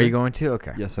over here. Are you going to?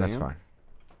 Okay. Yes, I that's am. fine.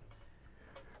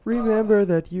 Remember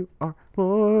that you are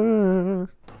more.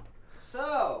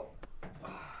 So,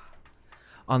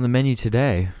 on the menu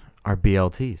today are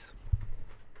BLTs.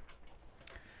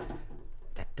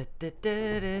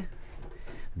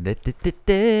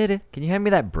 Can you hand me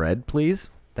that bread, please?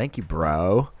 Thank you,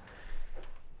 bro.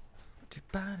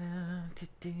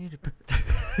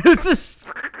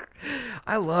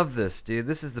 I love this, dude.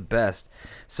 This is the best.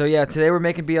 So yeah, today we're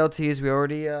making BLTs.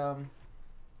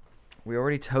 We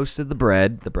already toasted the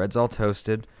bread. The bread's all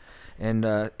toasted. And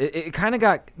it kind of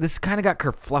got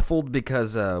kerfluffled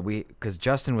because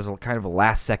Justin was kind of a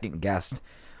last second guest.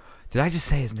 Did I just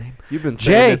say his name? You've been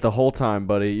Jay. saying it the whole time,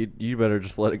 buddy. You better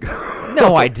just let it go.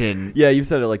 No, I didn't. Yeah, you've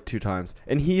said it like 2 times.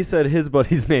 And he said his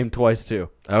buddy's name twice, too.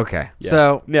 Okay. Yeah.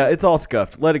 So, Yeah, it's all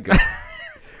scuffed. Let it go.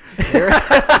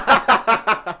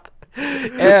 all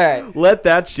right. Let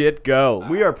that shit go.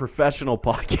 We are professional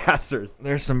podcasters.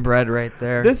 There's some bread right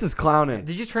there. This is clowning.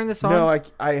 Did you turn this on? No, I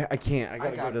can't. I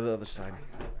gotta got go it. to the other side.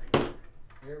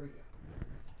 Here we go.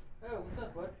 Oh, what's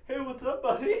up, bud? Hey, what's up,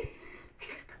 buddy?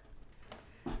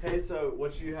 Hey, so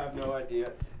what you have no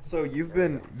idea. So you've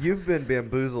been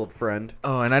bamboozled, friend.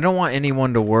 Oh, and I don't want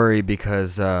anyone to worry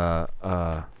because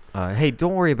hey,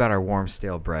 don't worry about our warm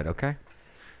stale bread, okay?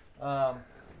 Did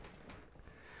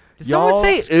someone Y'all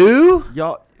say ooh?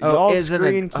 Y'all, Oh, y'all's is it a-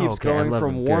 screen oh, keeps okay, I going love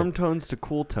from them. warm Good. tones to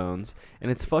cool tones, and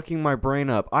it's fucking my brain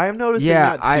up. I am noticing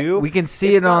Yeah, that too. we can see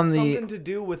It's it got on the- something to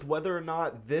do with whether or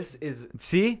not this is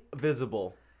See?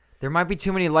 visible. There might be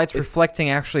too many lights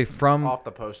reflecting actually from Off the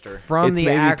poster. It's the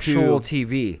maybe actual too-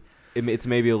 TV. It's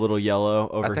maybe a little yellow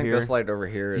over I think here. this light over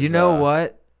here is You know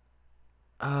what?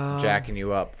 jacking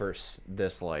you up versus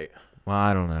this light. Well,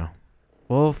 I don't know.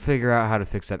 We'll figure out how to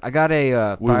fix that. I got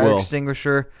a We fire will.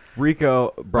 extinguisher.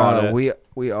 Rico brought it.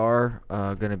 We are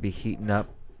gonna be heating up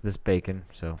this bacon,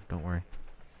 so don't worry.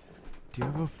 Do you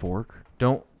have a fork?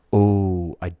 Don't.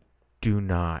 Oh, I do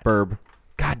not. Burb.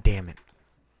 God damn it.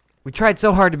 We tried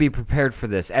so hard to be prepared for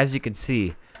this, as you can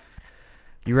see.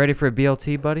 You ready for a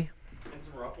BLT, buddy? And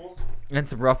some ruffles. And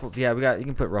some ruffles. Yeah, you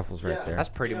can put ruffles right Yeah. there. That's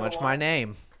pretty You know much what? my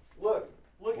name. Look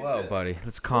at Whoa, this. buddy.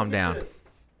 Let's calm Look at down. this.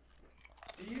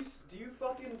 Do you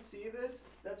fucking see this?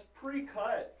 That's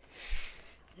pre-cut.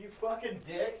 You fucking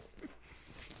dicks.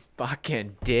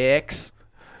 Fucking dicks.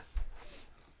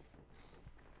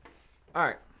 All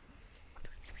right.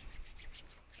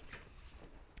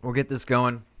 We'll get this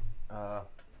going.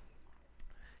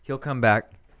 He'll come back,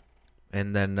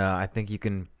 and then I think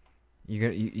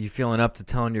you feeling up to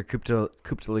telling your Coupe de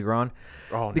Legrand?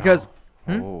 Oh, Because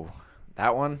oh,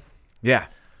 that one. yeah,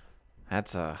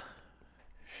 That's a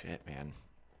shit, man.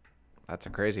 That's a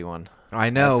crazy one. I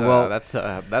know. That's the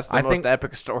I most think-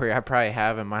 epic story I probably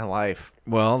have in my life.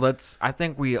 Well, I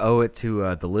think we owe it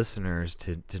to the listeners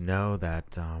to know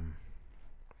that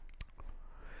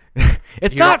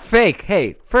it's not fake.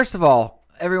 Hey, first of all,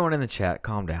 everyone in the chat,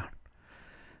 calm down.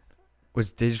 Was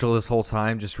digital this whole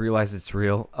time? Just realized it's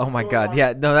real. Oh my God!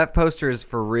 Yeah, no, that poster is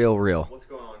for real. What's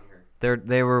going on here?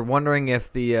 They were wondering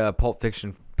if the Pulp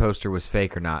Fiction poster was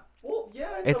fake or not. Well,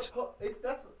 yeah, It's-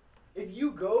 that's if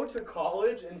you go to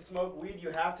college and smoke weed,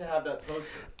 you have to have that poster.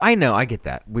 I know, I get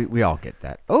that. We all get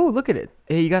that. Oh, look at it.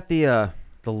 Hey, you got the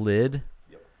lid.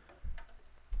 Yep.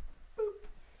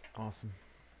 Awesome.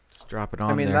 Just drop it on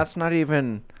I mean, there. that's not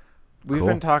even. We've Cool.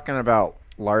 been talking about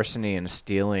larceny and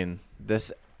stealing.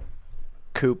 This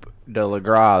Coupe de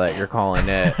Legrand that you're calling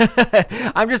it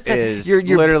I'm just is you're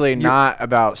literally not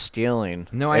about stealing.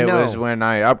 No, I it know. was when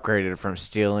I upgraded from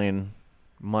stealing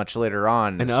much later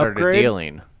on and An started upgrade?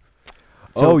 dealing.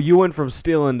 Oh, you went from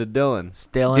stealing to Dylan.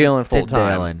 to Dealing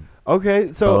full-time. Dylan.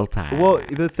 Okay, so Full-time. well,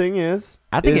 the thing is,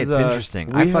 I think is, it's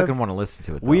interesting. I fucking want to listen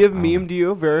to it. We though. have I don't know. memed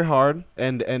you very hard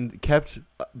and kept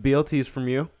BLTs from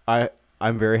you.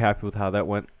 I'm very happy with how that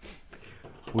went.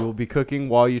 We will be cooking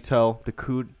while you tell the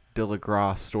coup de la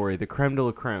grace story, the creme de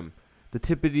la creme, the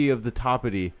tippity of the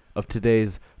toppity of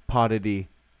today's poddity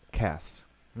cast.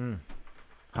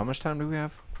 How much time do we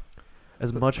have?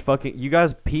 As much fucking you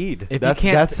guys peed. If that's, you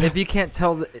can't, that's if you can't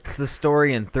tell it's the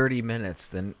story in 30 minutes,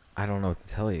 then I don't know what to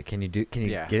tell you. Can you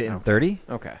Yeah, get it in no. 30?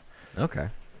 Okay. Okay,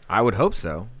 I would hope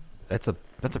so. That's a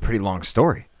pretty long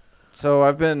story. So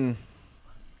I've been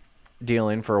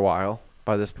dealing for a while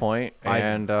by this point,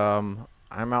 and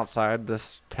I'm outside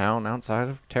this town outside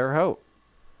of Terre Haute.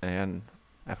 And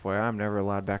FYI, I'm never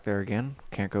allowed back there again.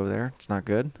 Can't go there. It's not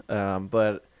good.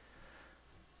 But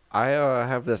I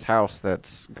have this house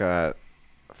that's got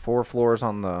 4 floors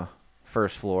on the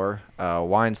first floor,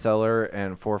 wine cellar,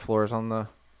 and 4 floors on the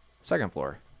second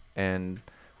floor. And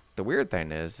the weird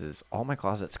thing is all my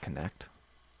closets connect.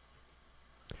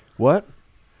 what?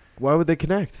 Why would they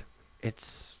connect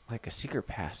It's like a secret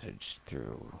passage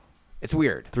through. It's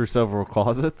weird. through several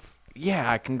closets? Yeah,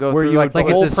 I can go Where through you like would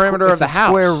the whole perimeter of the house.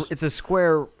 Square, it's a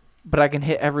square. But I can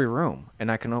hit every room,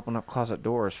 and I can open up closet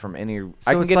doors from any. I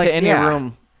So can it's get like- to any yeah.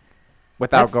 room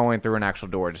without That's- going through an actual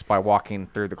door, just by walking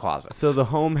through the closet. So the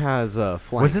home has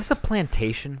flanks. Was this a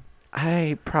plantation?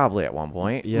 I probably at one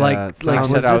point. Yeah, like- it like,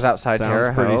 sounds- was I was outside sounds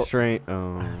Terre pretty Haute. strange.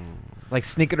 Oh. Like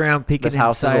sneaking around, peeking This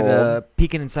house is inside,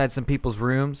 peeking inside some people's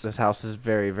rooms. This house is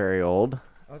very, very old.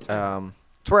 It's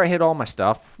where I hid all my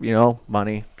stuff. You know,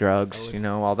 money, drugs.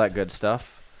 All that good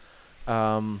stuff.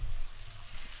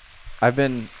 I've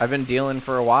been dealing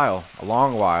for a while, a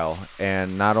long while,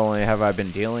 and not only have I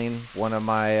been dealing, one of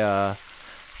my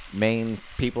main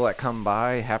people that come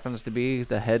by happens to be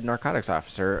the head narcotics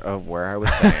officer of where I was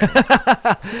staying.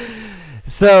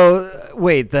 So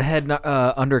wait, the head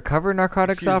undercover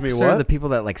narcotics Excuse me, officer, what? the people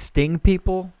that like sting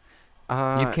people.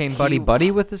 You became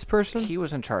buddy with this person. He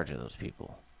was in charge of those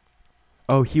people.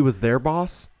 Oh, he was their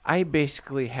boss? I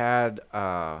basically had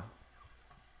my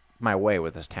way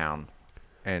with this town,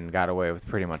 and got away with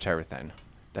pretty much everything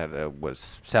that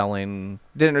was selling.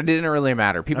 Didn't really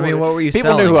matter. People. what were you People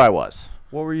selling? knew who I was.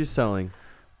 What were you selling?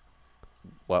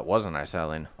 What wasn't I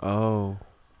selling? Oh.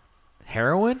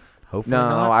 Heroin? Hopefully No,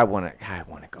 not. I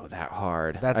wouldn't go that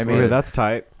hard. That's I good. Okay, mean, that's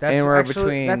tight. That's anywhere actually,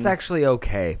 between- That's actually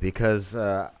okay because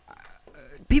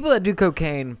people that do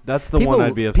cocaine. That's the people, one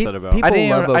I'd be upset peop- about. People I didn't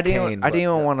love even, I cocaine. didn't, I didn't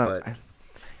even want but-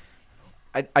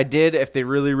 to. I did if they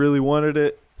really, really wanted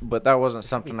it, but that wasn't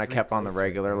something I kept on the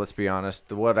regular. Let's be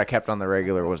honest. What I kept on the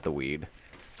regular was the weed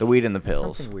and the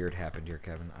pills. Something weird happened here,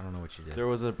 Kevin. I don't know what you did. There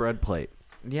was a bread plate.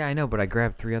 Yeah, I know, but I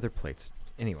grabbed 3 other plates.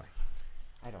 Anyway,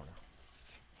 I don't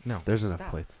know. No, There's enough Stop.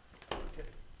 plates.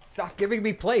 Stop giving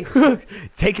me plates.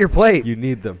 Take your plate. You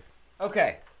need them.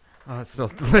 Okay. Oh, that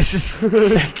smells delicious.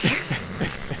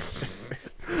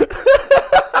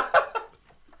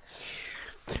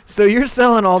 So you're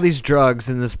selling all these drugs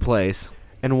in this place.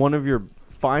 And one of your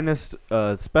finest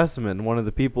specimen, one of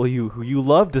the people who you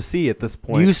love to see at this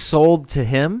point. You sold to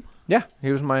him? Yeah,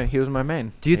 he was my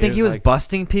main. Do you think was he was like-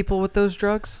 busting people with those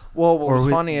drugs? Well, what Or was who-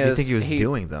 funny do you is think he was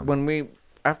doing them? When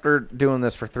after doing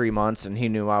this for 3 months, and he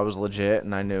knew I was legit,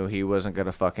 and I knew he wasn't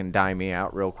gonna fucking die me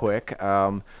out real quick.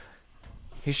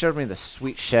 He showed me the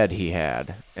sweet shed he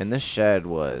had, and this shed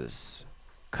was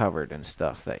covered in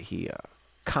stuff that he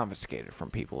confiscated from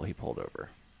people he pulled over.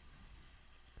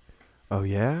 Oh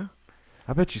yeah.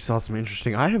 I bet you saw some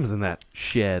interesting items in that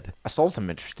shed. I sold some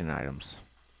interesting items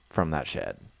from that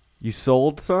shed You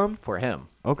sold some? for him.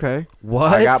 Okay.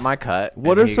 What? I got my cut.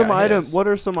 What and are he some got items? his. What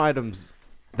are some items?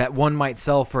 that one might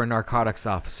sell for a narcotics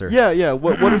officer? Yeah.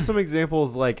 What are some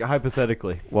examples, like,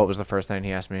 hypothetically? What was the first thing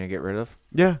he asked me to get rid of?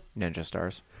 Yeah. Ninja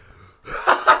stars.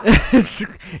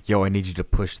 Yo, I need you to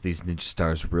push these ninja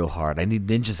stars real hard. I need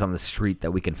ninjas on the street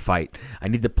that we can fight. I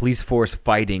need the police force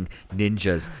fighting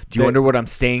ninjas. Do you wonder what I'm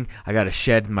saying? I got a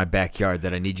shed in my backyard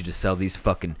that I need you to sell these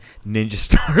fucking ninja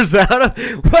stars out of.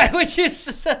 Why would you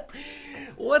sell?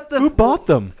 What the? Who bought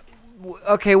them?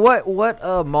 Okay, what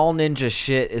mall ninja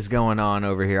shit is going on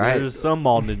over here? There's some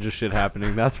mall ninja shit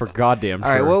happening. That's for goddamn All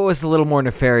sure. right, what was a little more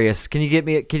nefarious? Can you get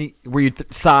me? Were you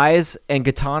size and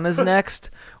katanas next,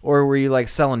 or were you like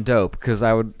selling dope? Because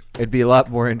it'd be a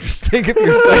lot more interesting if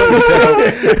you're selling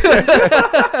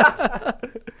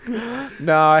dope.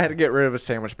 No, I had to get rid of a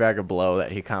sandwich bag of blow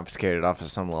that he confiscated off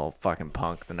of some little fucking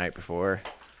punk the night before.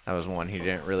 That was one he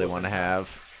didn't really want to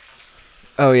have.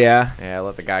 Oh yeah. Yeah, I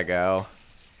let the guy go.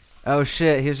 Oh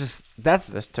shit. He was just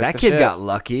Just took that the kid shit. got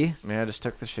lucky. Yeah, I just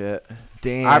took the shit.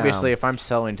 Damn. Obviously, if I'm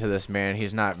selling to this man,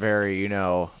 he's not very,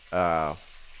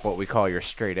 what we call your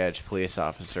straight edge police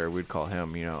officer. We'd call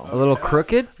him, a little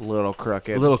crooked. a little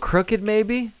crooked. A little crooked,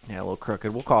 maybe. Yeah, a little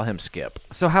crooked. We'll call him Skip.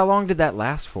 So how long did that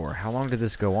last for? How long did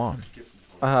this go on?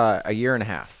 A year and a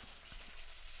half.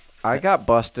 I got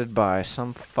busted by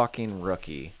some fucking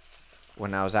rookie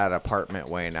when I was at an apartment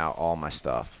weighing out all my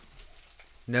stuff.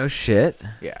 No shit.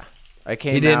 Yeah, I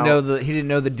came. He didn't out-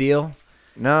 know the deal.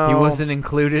 No, He wasn't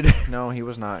included. No, he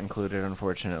was not included.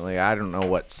 Unfortunately, I don't know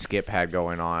what Skip had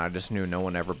going on. I just knew no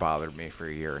one ever bothered me for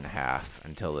a year and a half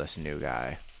until this new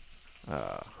guy,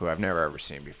 who I've never ever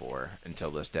seen before,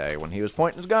 until this day when he was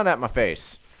pointing his gun at my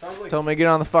face, told me to get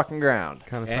on the fucking ground.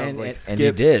 Kind of sounds like and Skip.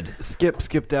 you did. Skip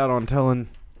skipped out on telling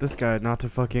this guy not to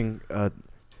fucking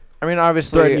I mean,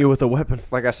 obviously, threaten you with a weapon.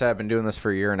 like I said, I've been doing this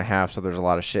for a year and a half, so there's a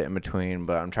lot of shit in between,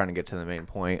 but I'm trying to get to the main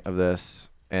point of this,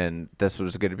 and this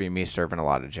was going to be me serving a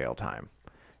lot of jail time.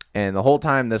 And the whole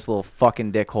time, this little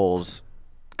fucking dickhole's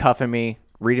cuffing me,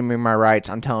 reading me my rights.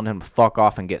 I'm telling him to fuck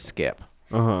off and get Skip.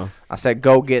 Uh-huh. I said,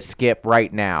 go get Skip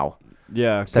right now.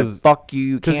 Yeah, I said, because fuck you,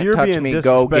 you 'cause can't you're touch being me,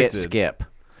 go get disrespected. Skip.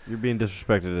 you're being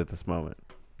disrespected at this moment.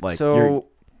 Like, So,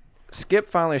 Skip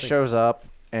finally shows up,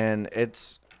 and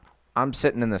I'm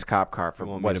sitting in this cop car for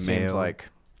You want me what to seems mail? like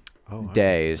Oh,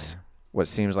 days. What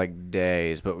seems like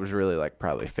days, but was really like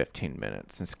probably 15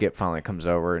 minutes. And Skip finally comes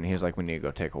over, and he's like, we need to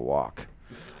go take a walk.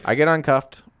 I get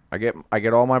uncuffed. I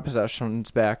get all my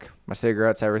possessions back, my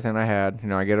cigarettes, everything I had.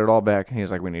 I get it all back, and he's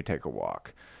like, we need to take a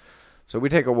walk. So we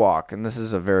take a walk, and this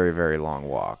is a very, very long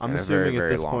walk. I'm and a assuming very, at very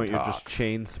this long point you're talk. just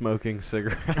chain smoking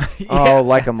cigarettes. Oh,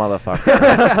 like a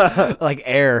motherfucker. like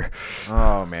air.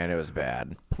 Oh, man, it was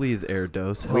bad. Please air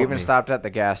dose. We even stopped at the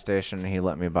gas station, and he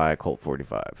let me buy a Colt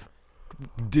 45.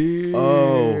 Damn.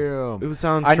 Oh, it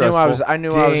sounds I stressful.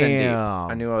 knew I was in deep.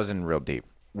 Damn. I knew I was in real deep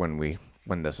when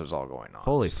this was all going on.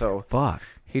 Holy so fuck.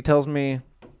 he tells me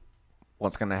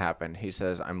what's gonna happen. He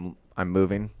says I'm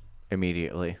moving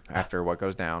immediately after what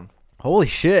goes down. Holy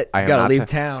shit. I You am gotta not leave to-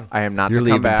 town. I am not You're to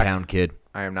leaving come back. town, kid.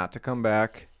 I am not to come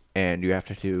back, and you have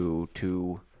to do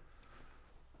two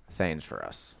things for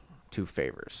us, 2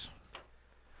 favors.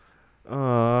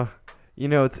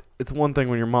 It's one thing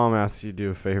when your mom asks you to do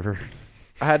a favor.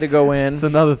 I had to go in It's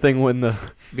another thing when the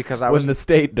because I was the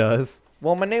state does.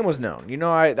 well, my name was known.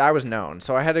 I was known,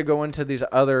 so I had to go into these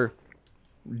other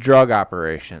drug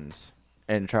operations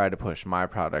and try to push my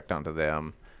product onto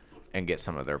them and get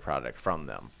some of their product from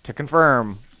them to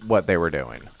confirm what they were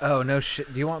doing. Oh, no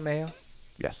shit. Do you want mayo?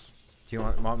 Yes. Do you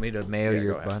want me to mayo Yeah,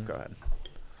 your go ahead, bun? Go ahead.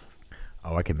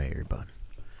 Oh, I can mayo your bun.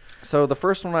 So the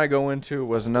first one I go into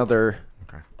was another.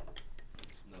 Okay.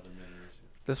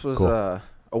 This was Cool.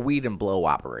 A weed and blow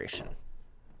operation,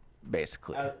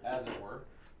 basically. As it were.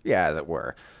 Yeah, as it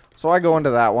were. So I go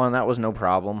into that one. That was no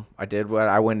problem. I did what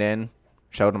I went in,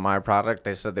 showed them my product.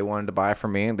 They said they wanted to buy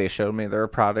from me. They showed me their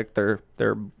product, their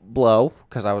blow,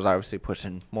 because I was obviously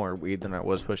pushing more weed than I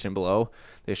was pushing blow.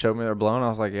 They showed me their blow, and I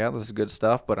was like, yeah, this is good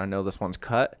stuff, but I know this one's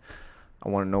cut. I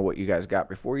want to know what you guys got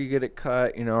before you get it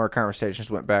cut. Our conversations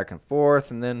went back and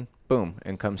forth, and then boom,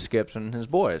 in comes Skips and his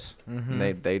boys. And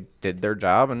they did their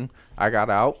job, and I got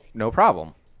out, no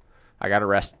problem. I got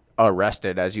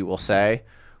arrested, as you will say,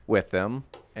 with them,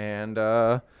 and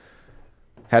had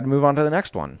to move on to the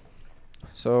next one.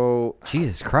 So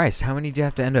Jesus Christ. How many do you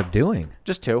have to end up doing?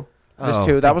 just 2. Oh,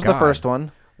 2. That thank was the God. first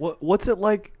one. What's it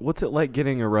like? What's it like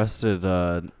getting arrested?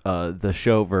 The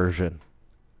show version.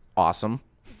 Awesome.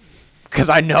 because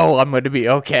I know I'm going to be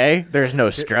okay. There's no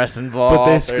stress involved. But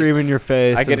they There's- scream in your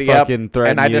face I get and it up, fucking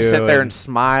threaten and I just you sit there and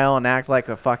smile and act like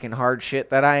a fucking hard shit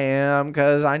that I am,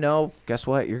 because I know, guess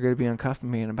what? You're going to be uncuffing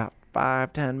me in about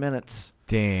 5-10 minutes.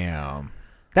 Damn.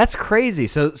 That's crazy.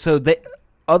 So the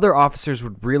other officers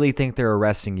would really think they're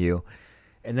arresting you,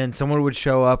 and then someone would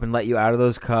show up and let you out of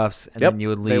those cuffs, and then you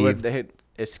would leave.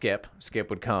 Skip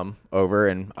would come over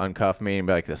and uncuff me and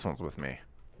be like, this one's with me.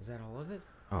 Is that all of it?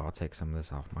 Oh, I'll take some of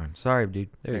this off mine. Sorry, dude.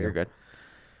 There You're you go.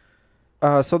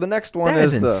 good. So the next one That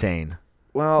is the insane.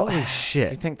 well, Holy you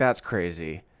shit. think that's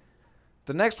crazy?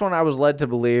 The next one I was led to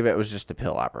believe it was just a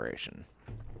pill operation.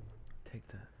 Take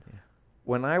that. Yeah.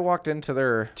 When I walked into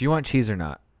their Do you want cheese or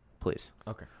not? please.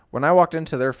 Okay. When I walked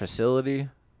into their facility,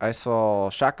 I saw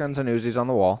shotguns and Uzis on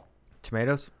the wall.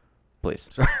 Tomatoes? Please.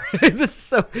 This is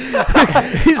so. He's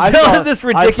selling this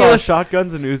I saw ridiculous.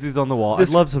 shotguns and Uzis on the wall. I'd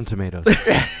love some tomatoes.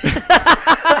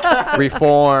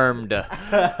 Reformed.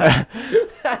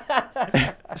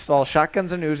 Saw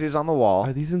shotguns and Uzis on the wall,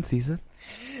 Are these in season?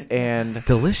 and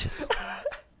Delicious.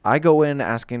 I go in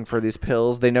asking for these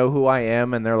pills. They know who I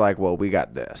am, and they're like, well, we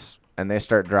got this. And they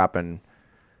start dropping.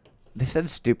 They said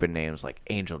stupid names like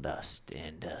Angel Dust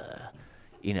and,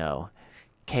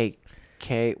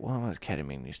 what was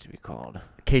ketamine used to be called?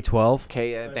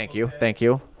 K12.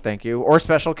 Thank you. Or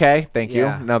Special K, thank you.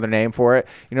 Yeah. Another name for it.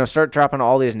 Start dropping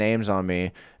all these names on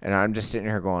me, and I'm just sitting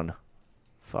here going,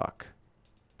 fuck.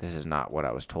 This is not what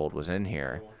I was told was in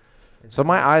here. So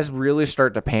my eyes really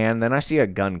start to pan. Then I see a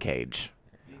gun cage.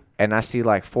 And I see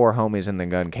like 4 homies in the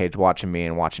gun cage watching me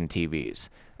and watching TVs.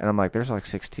 And I'm like, there's like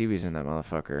 6 TVs in that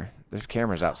motherfucker. There's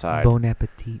cameras outside. Bon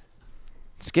appetit.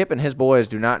 Skip and his boys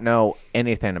do not know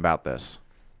anything about this.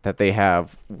 That they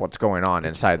have what's going on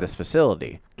inside this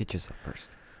facility. Get yourself first.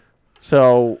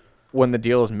 So when the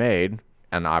deal is made,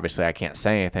 and obviously I can't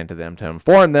say anything to them to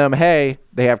inform them, hey,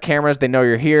 they have cameras, they know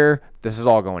you're here, this is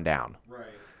all going down. Right.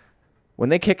 When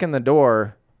they kick in the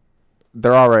door,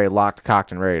 they're already locked,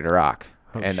 cocked, and ready to rock.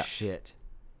 Oh, and shit.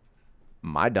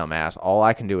 my dumb ass, all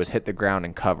I can do is hit the ground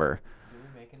and cover. Did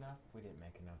we make enough? We didn't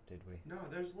make enough, did we? No,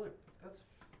 that's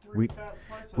 3 fat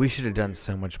slices. We should have done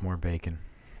so much more bacon.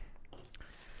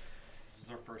 This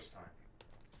is our first time.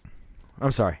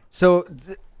 I'm sorry. So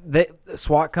the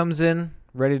SWAT comes in,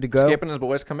 ready to go. Skip and his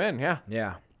boys come in, yeah.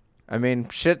 Yeah. I mean,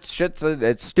 shit's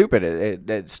it's stupid.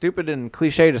 It's stupid and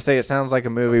cliche to say it sounds like a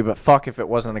movie, but fuck if it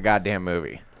wasn't a goddamn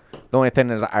movie. The only thing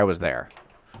is I was there.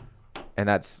 And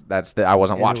I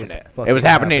wasn't watching it. It was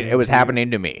happening. It was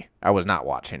happening to me. I was not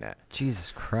watching it.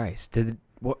 Jesus Christ.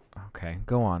 What? Okay,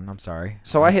 go on. I'm sorry.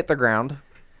 So I hit the ground,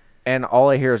 and all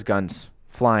I hear is guns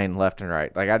flying left and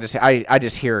right. Like I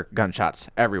just hear gunshots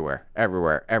everywhere. There's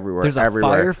a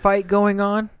everywhere. firefight going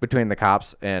on? Between the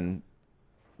cops and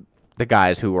the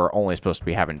guys who were only supposed to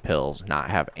be having pills, not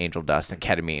have angel dust and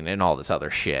ketamine and all this other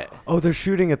shit. Oh, they're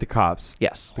shooting at the cops.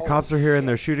 Yes. The cops are here and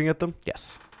they're shooting at them?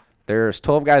 Yes. There's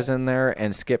 12 guys in there,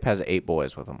 and Skip has 8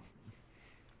 boys with him.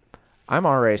 I'm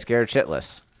already scared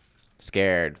shitless.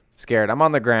 Scared. I'm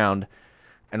on the ground,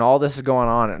 and all this is going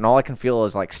on, and all I can feel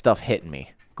is, like, stuff hitting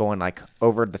me, going, like,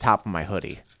 over the top of my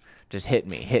hoodie. Just hit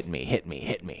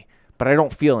me. But I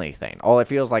don't feel anything. All I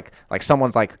feel is, like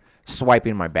someone's, like,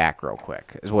 swiping my back real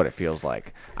quick is what it feels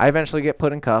like. I eventually get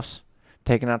put in cuffs,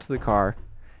 taken out to the car,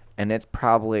 and it's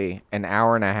probably an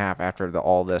hour and a half after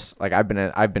all this. Like, I've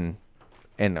been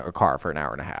in a car for an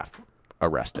hour and a half,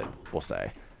 arrested, we'll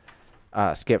say.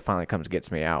 Skip finally comes,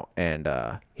 gets me out, and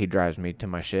he drives me to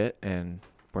my shit and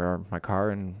where my car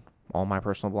and all my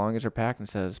personal belongings are packed, and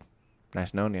says,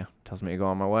 nice knowing you. Tells me to go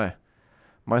on my way.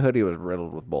 My hoodie was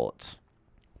riddled with bullets.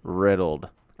 Riddled.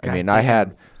 I mean, I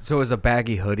had... So it was a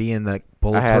baggy hoodie and the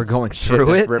bullets I had were going shit through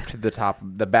just it? ripped to the top,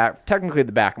 the back, technically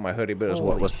the back of my hoodie, but it was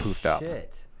what was poofed up.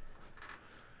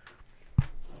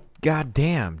 God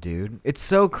damn, dude. It's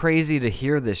so crazy to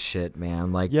hear this shit,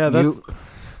 man. Like, Yeah, that's...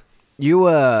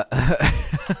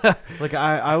 Like,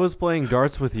 I was playing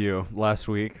darts with you last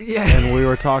week. Yeah. And we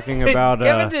were talking about...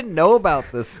 Kevin didn't know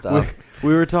about this stuff.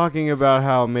 We were talking about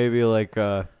how maybe, like,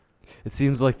 it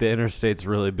seems like the interstate's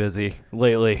really busy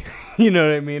lately. You know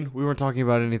what I mean? We weren't talking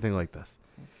about anything like this.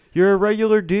 You're a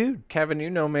regular dude. Kevin,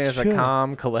 you know me as a Chill.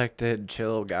 calm, collected,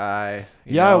 chill guy.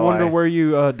 Yeah, I wonder where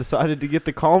you decided to get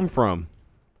the calm from.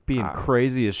 Being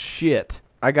crazy as shit.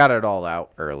 I got it all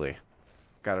out early.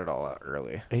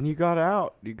 And you got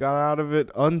out. You got out of it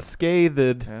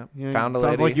unscathed. Yeah. You know, Found a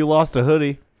sounds lady. like you lost a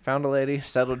hoodie. Found a lady,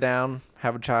 settled down,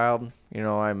 have a child. You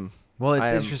know, Well, it's I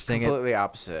am interesting. completely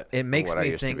opposite. It makes of what I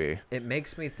me used think. to be. It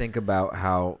makes me think about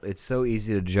how it's so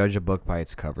easy to judge a book by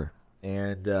its cover.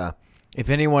 And if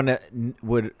anyone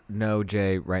would know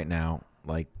Jay right now,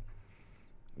 like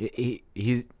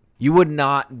he's you would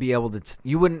not be able to.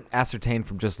 You wouldn't ascertain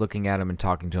from just looking at him and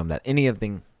talking to him that any of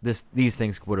these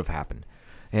things would have happened.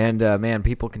 And man,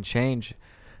 people can change.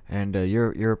 And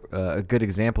you're a good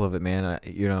example of it, man.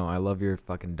 I love your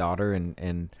fucking daughter,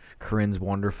 and Corinne's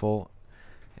wonderful.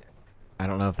 I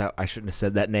don't know if I shouldn't have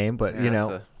said that name, but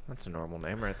that's a normal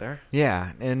name right there.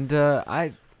 yeah. And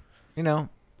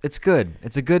it's good.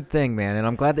 It's a good thing, man. And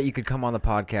I'm glad that you could come on the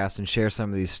podcast and share some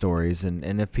of these stories.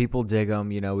 And if people dig them,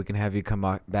 we can have you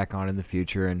come back on in the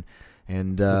future and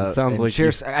sounds like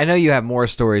share. I know you have more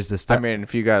stories to I start. mean,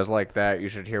 if you guys like that, you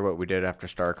should hear what we did after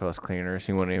Star Coast Cleaners.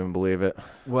 You wouldn't even believe it.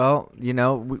 Well,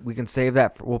 we can save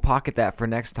that. We'll pocket that for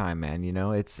next time, man.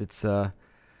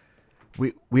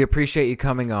 We appreciate you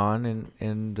coming on,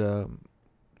 and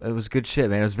it was good shit,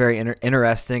 man. It was very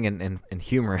interesting and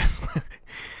humorous.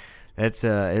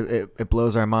 It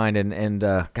blows our mind, and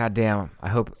goddamn, I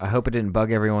hope it didn't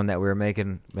bug everyone that we were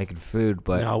making food,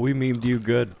 but No, we memed you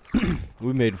good.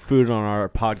 We made food on our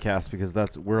podcast because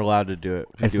we're allowed to do it.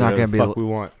 It's not gonna be fuck we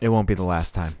want. It won't be the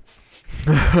last time.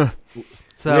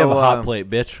 So We have a hot plate,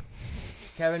 bitch.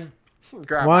 Kevin,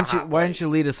 why don't you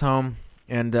lead us home?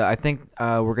 And I think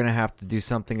we're gonna have to do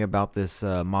something about this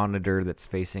monitor that's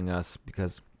facing us,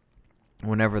 because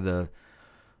whenever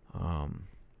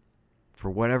for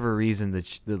whatever reason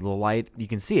the light, you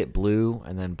can see it blue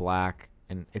and then black,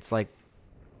 and it's like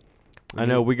I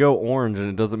know we go orange and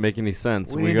it doesn't make any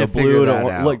sense. We We need go to figure blue to that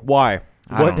out. like why?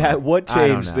 I don't know. What I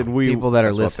don't changed? know. And we People that are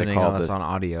That's what they listening call on us the- on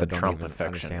audio the don't Trump even affection.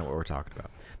 understand what we're talking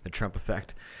about. The Trump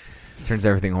effect turns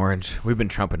everything orange. We've been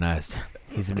Trumpanized.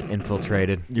 He's been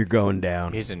infiltrated. you're going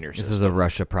down, He's in your This system. is a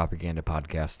Russia propaganda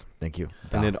podcast. Thank you.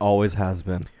 and it always has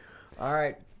been. All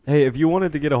right. Hey, if you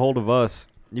wanted to get a hold of us,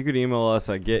 you could email us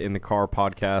at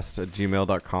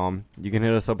getinthecarpodcast@gmail.com. You can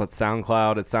hit us up at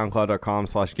SoundCloud at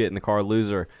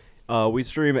soundcloud.com/getinthecarloser. We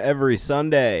stream every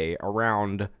Sunday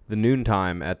around the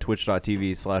noontime at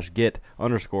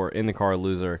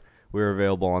twitch.tv/get_in-the-car-loser. We're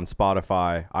available on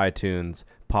Spotify, iTunes,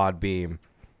 Podbeam,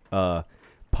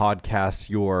 Podcast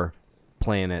Your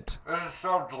Planet. This is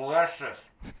so delicious.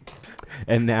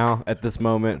 And now, at this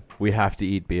moment, we have to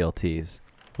eat BLTs.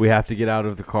 We have to get out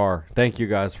of the car. Thank you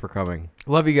guys for coming.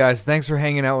 Love you guys. Thanks for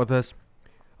hanging out with us.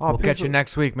 We'll catch you Pixel-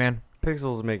 next week, man.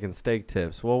 Pixel's making steak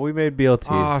tips. Well, we made BLTs.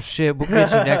 Oh shit! We'll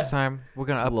catch you next time. We're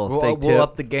gonna up, Little we'll, steak we'll tip.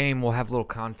 up the game. We'll have little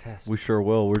contests. We sure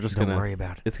will. We're just Don't gonna. worry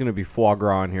about it. It's gonna be foie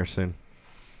gras in here soon.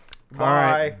 All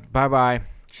right. Bye bye.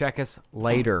 Check us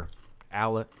later.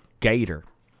 Alligator.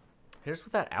 Here's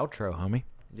with that outro, homie.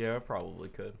 Yeah, I probably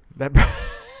could. That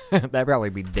that'd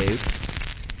probably be dope.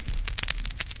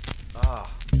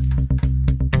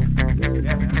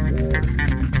 Yeah, man.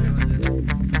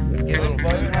 Get a little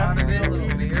food out of it, a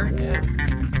little beer. Yeah.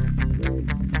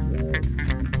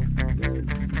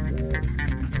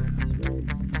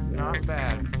 Not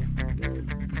bad.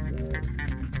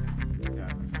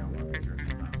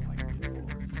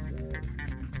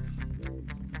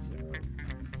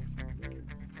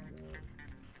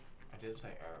 I did say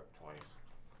Arab twice.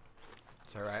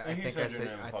 It's all right. I think I said your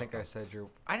name, I fuck think I ton. said your.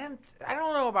 I don't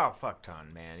know about fuck ton,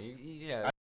 man. You know.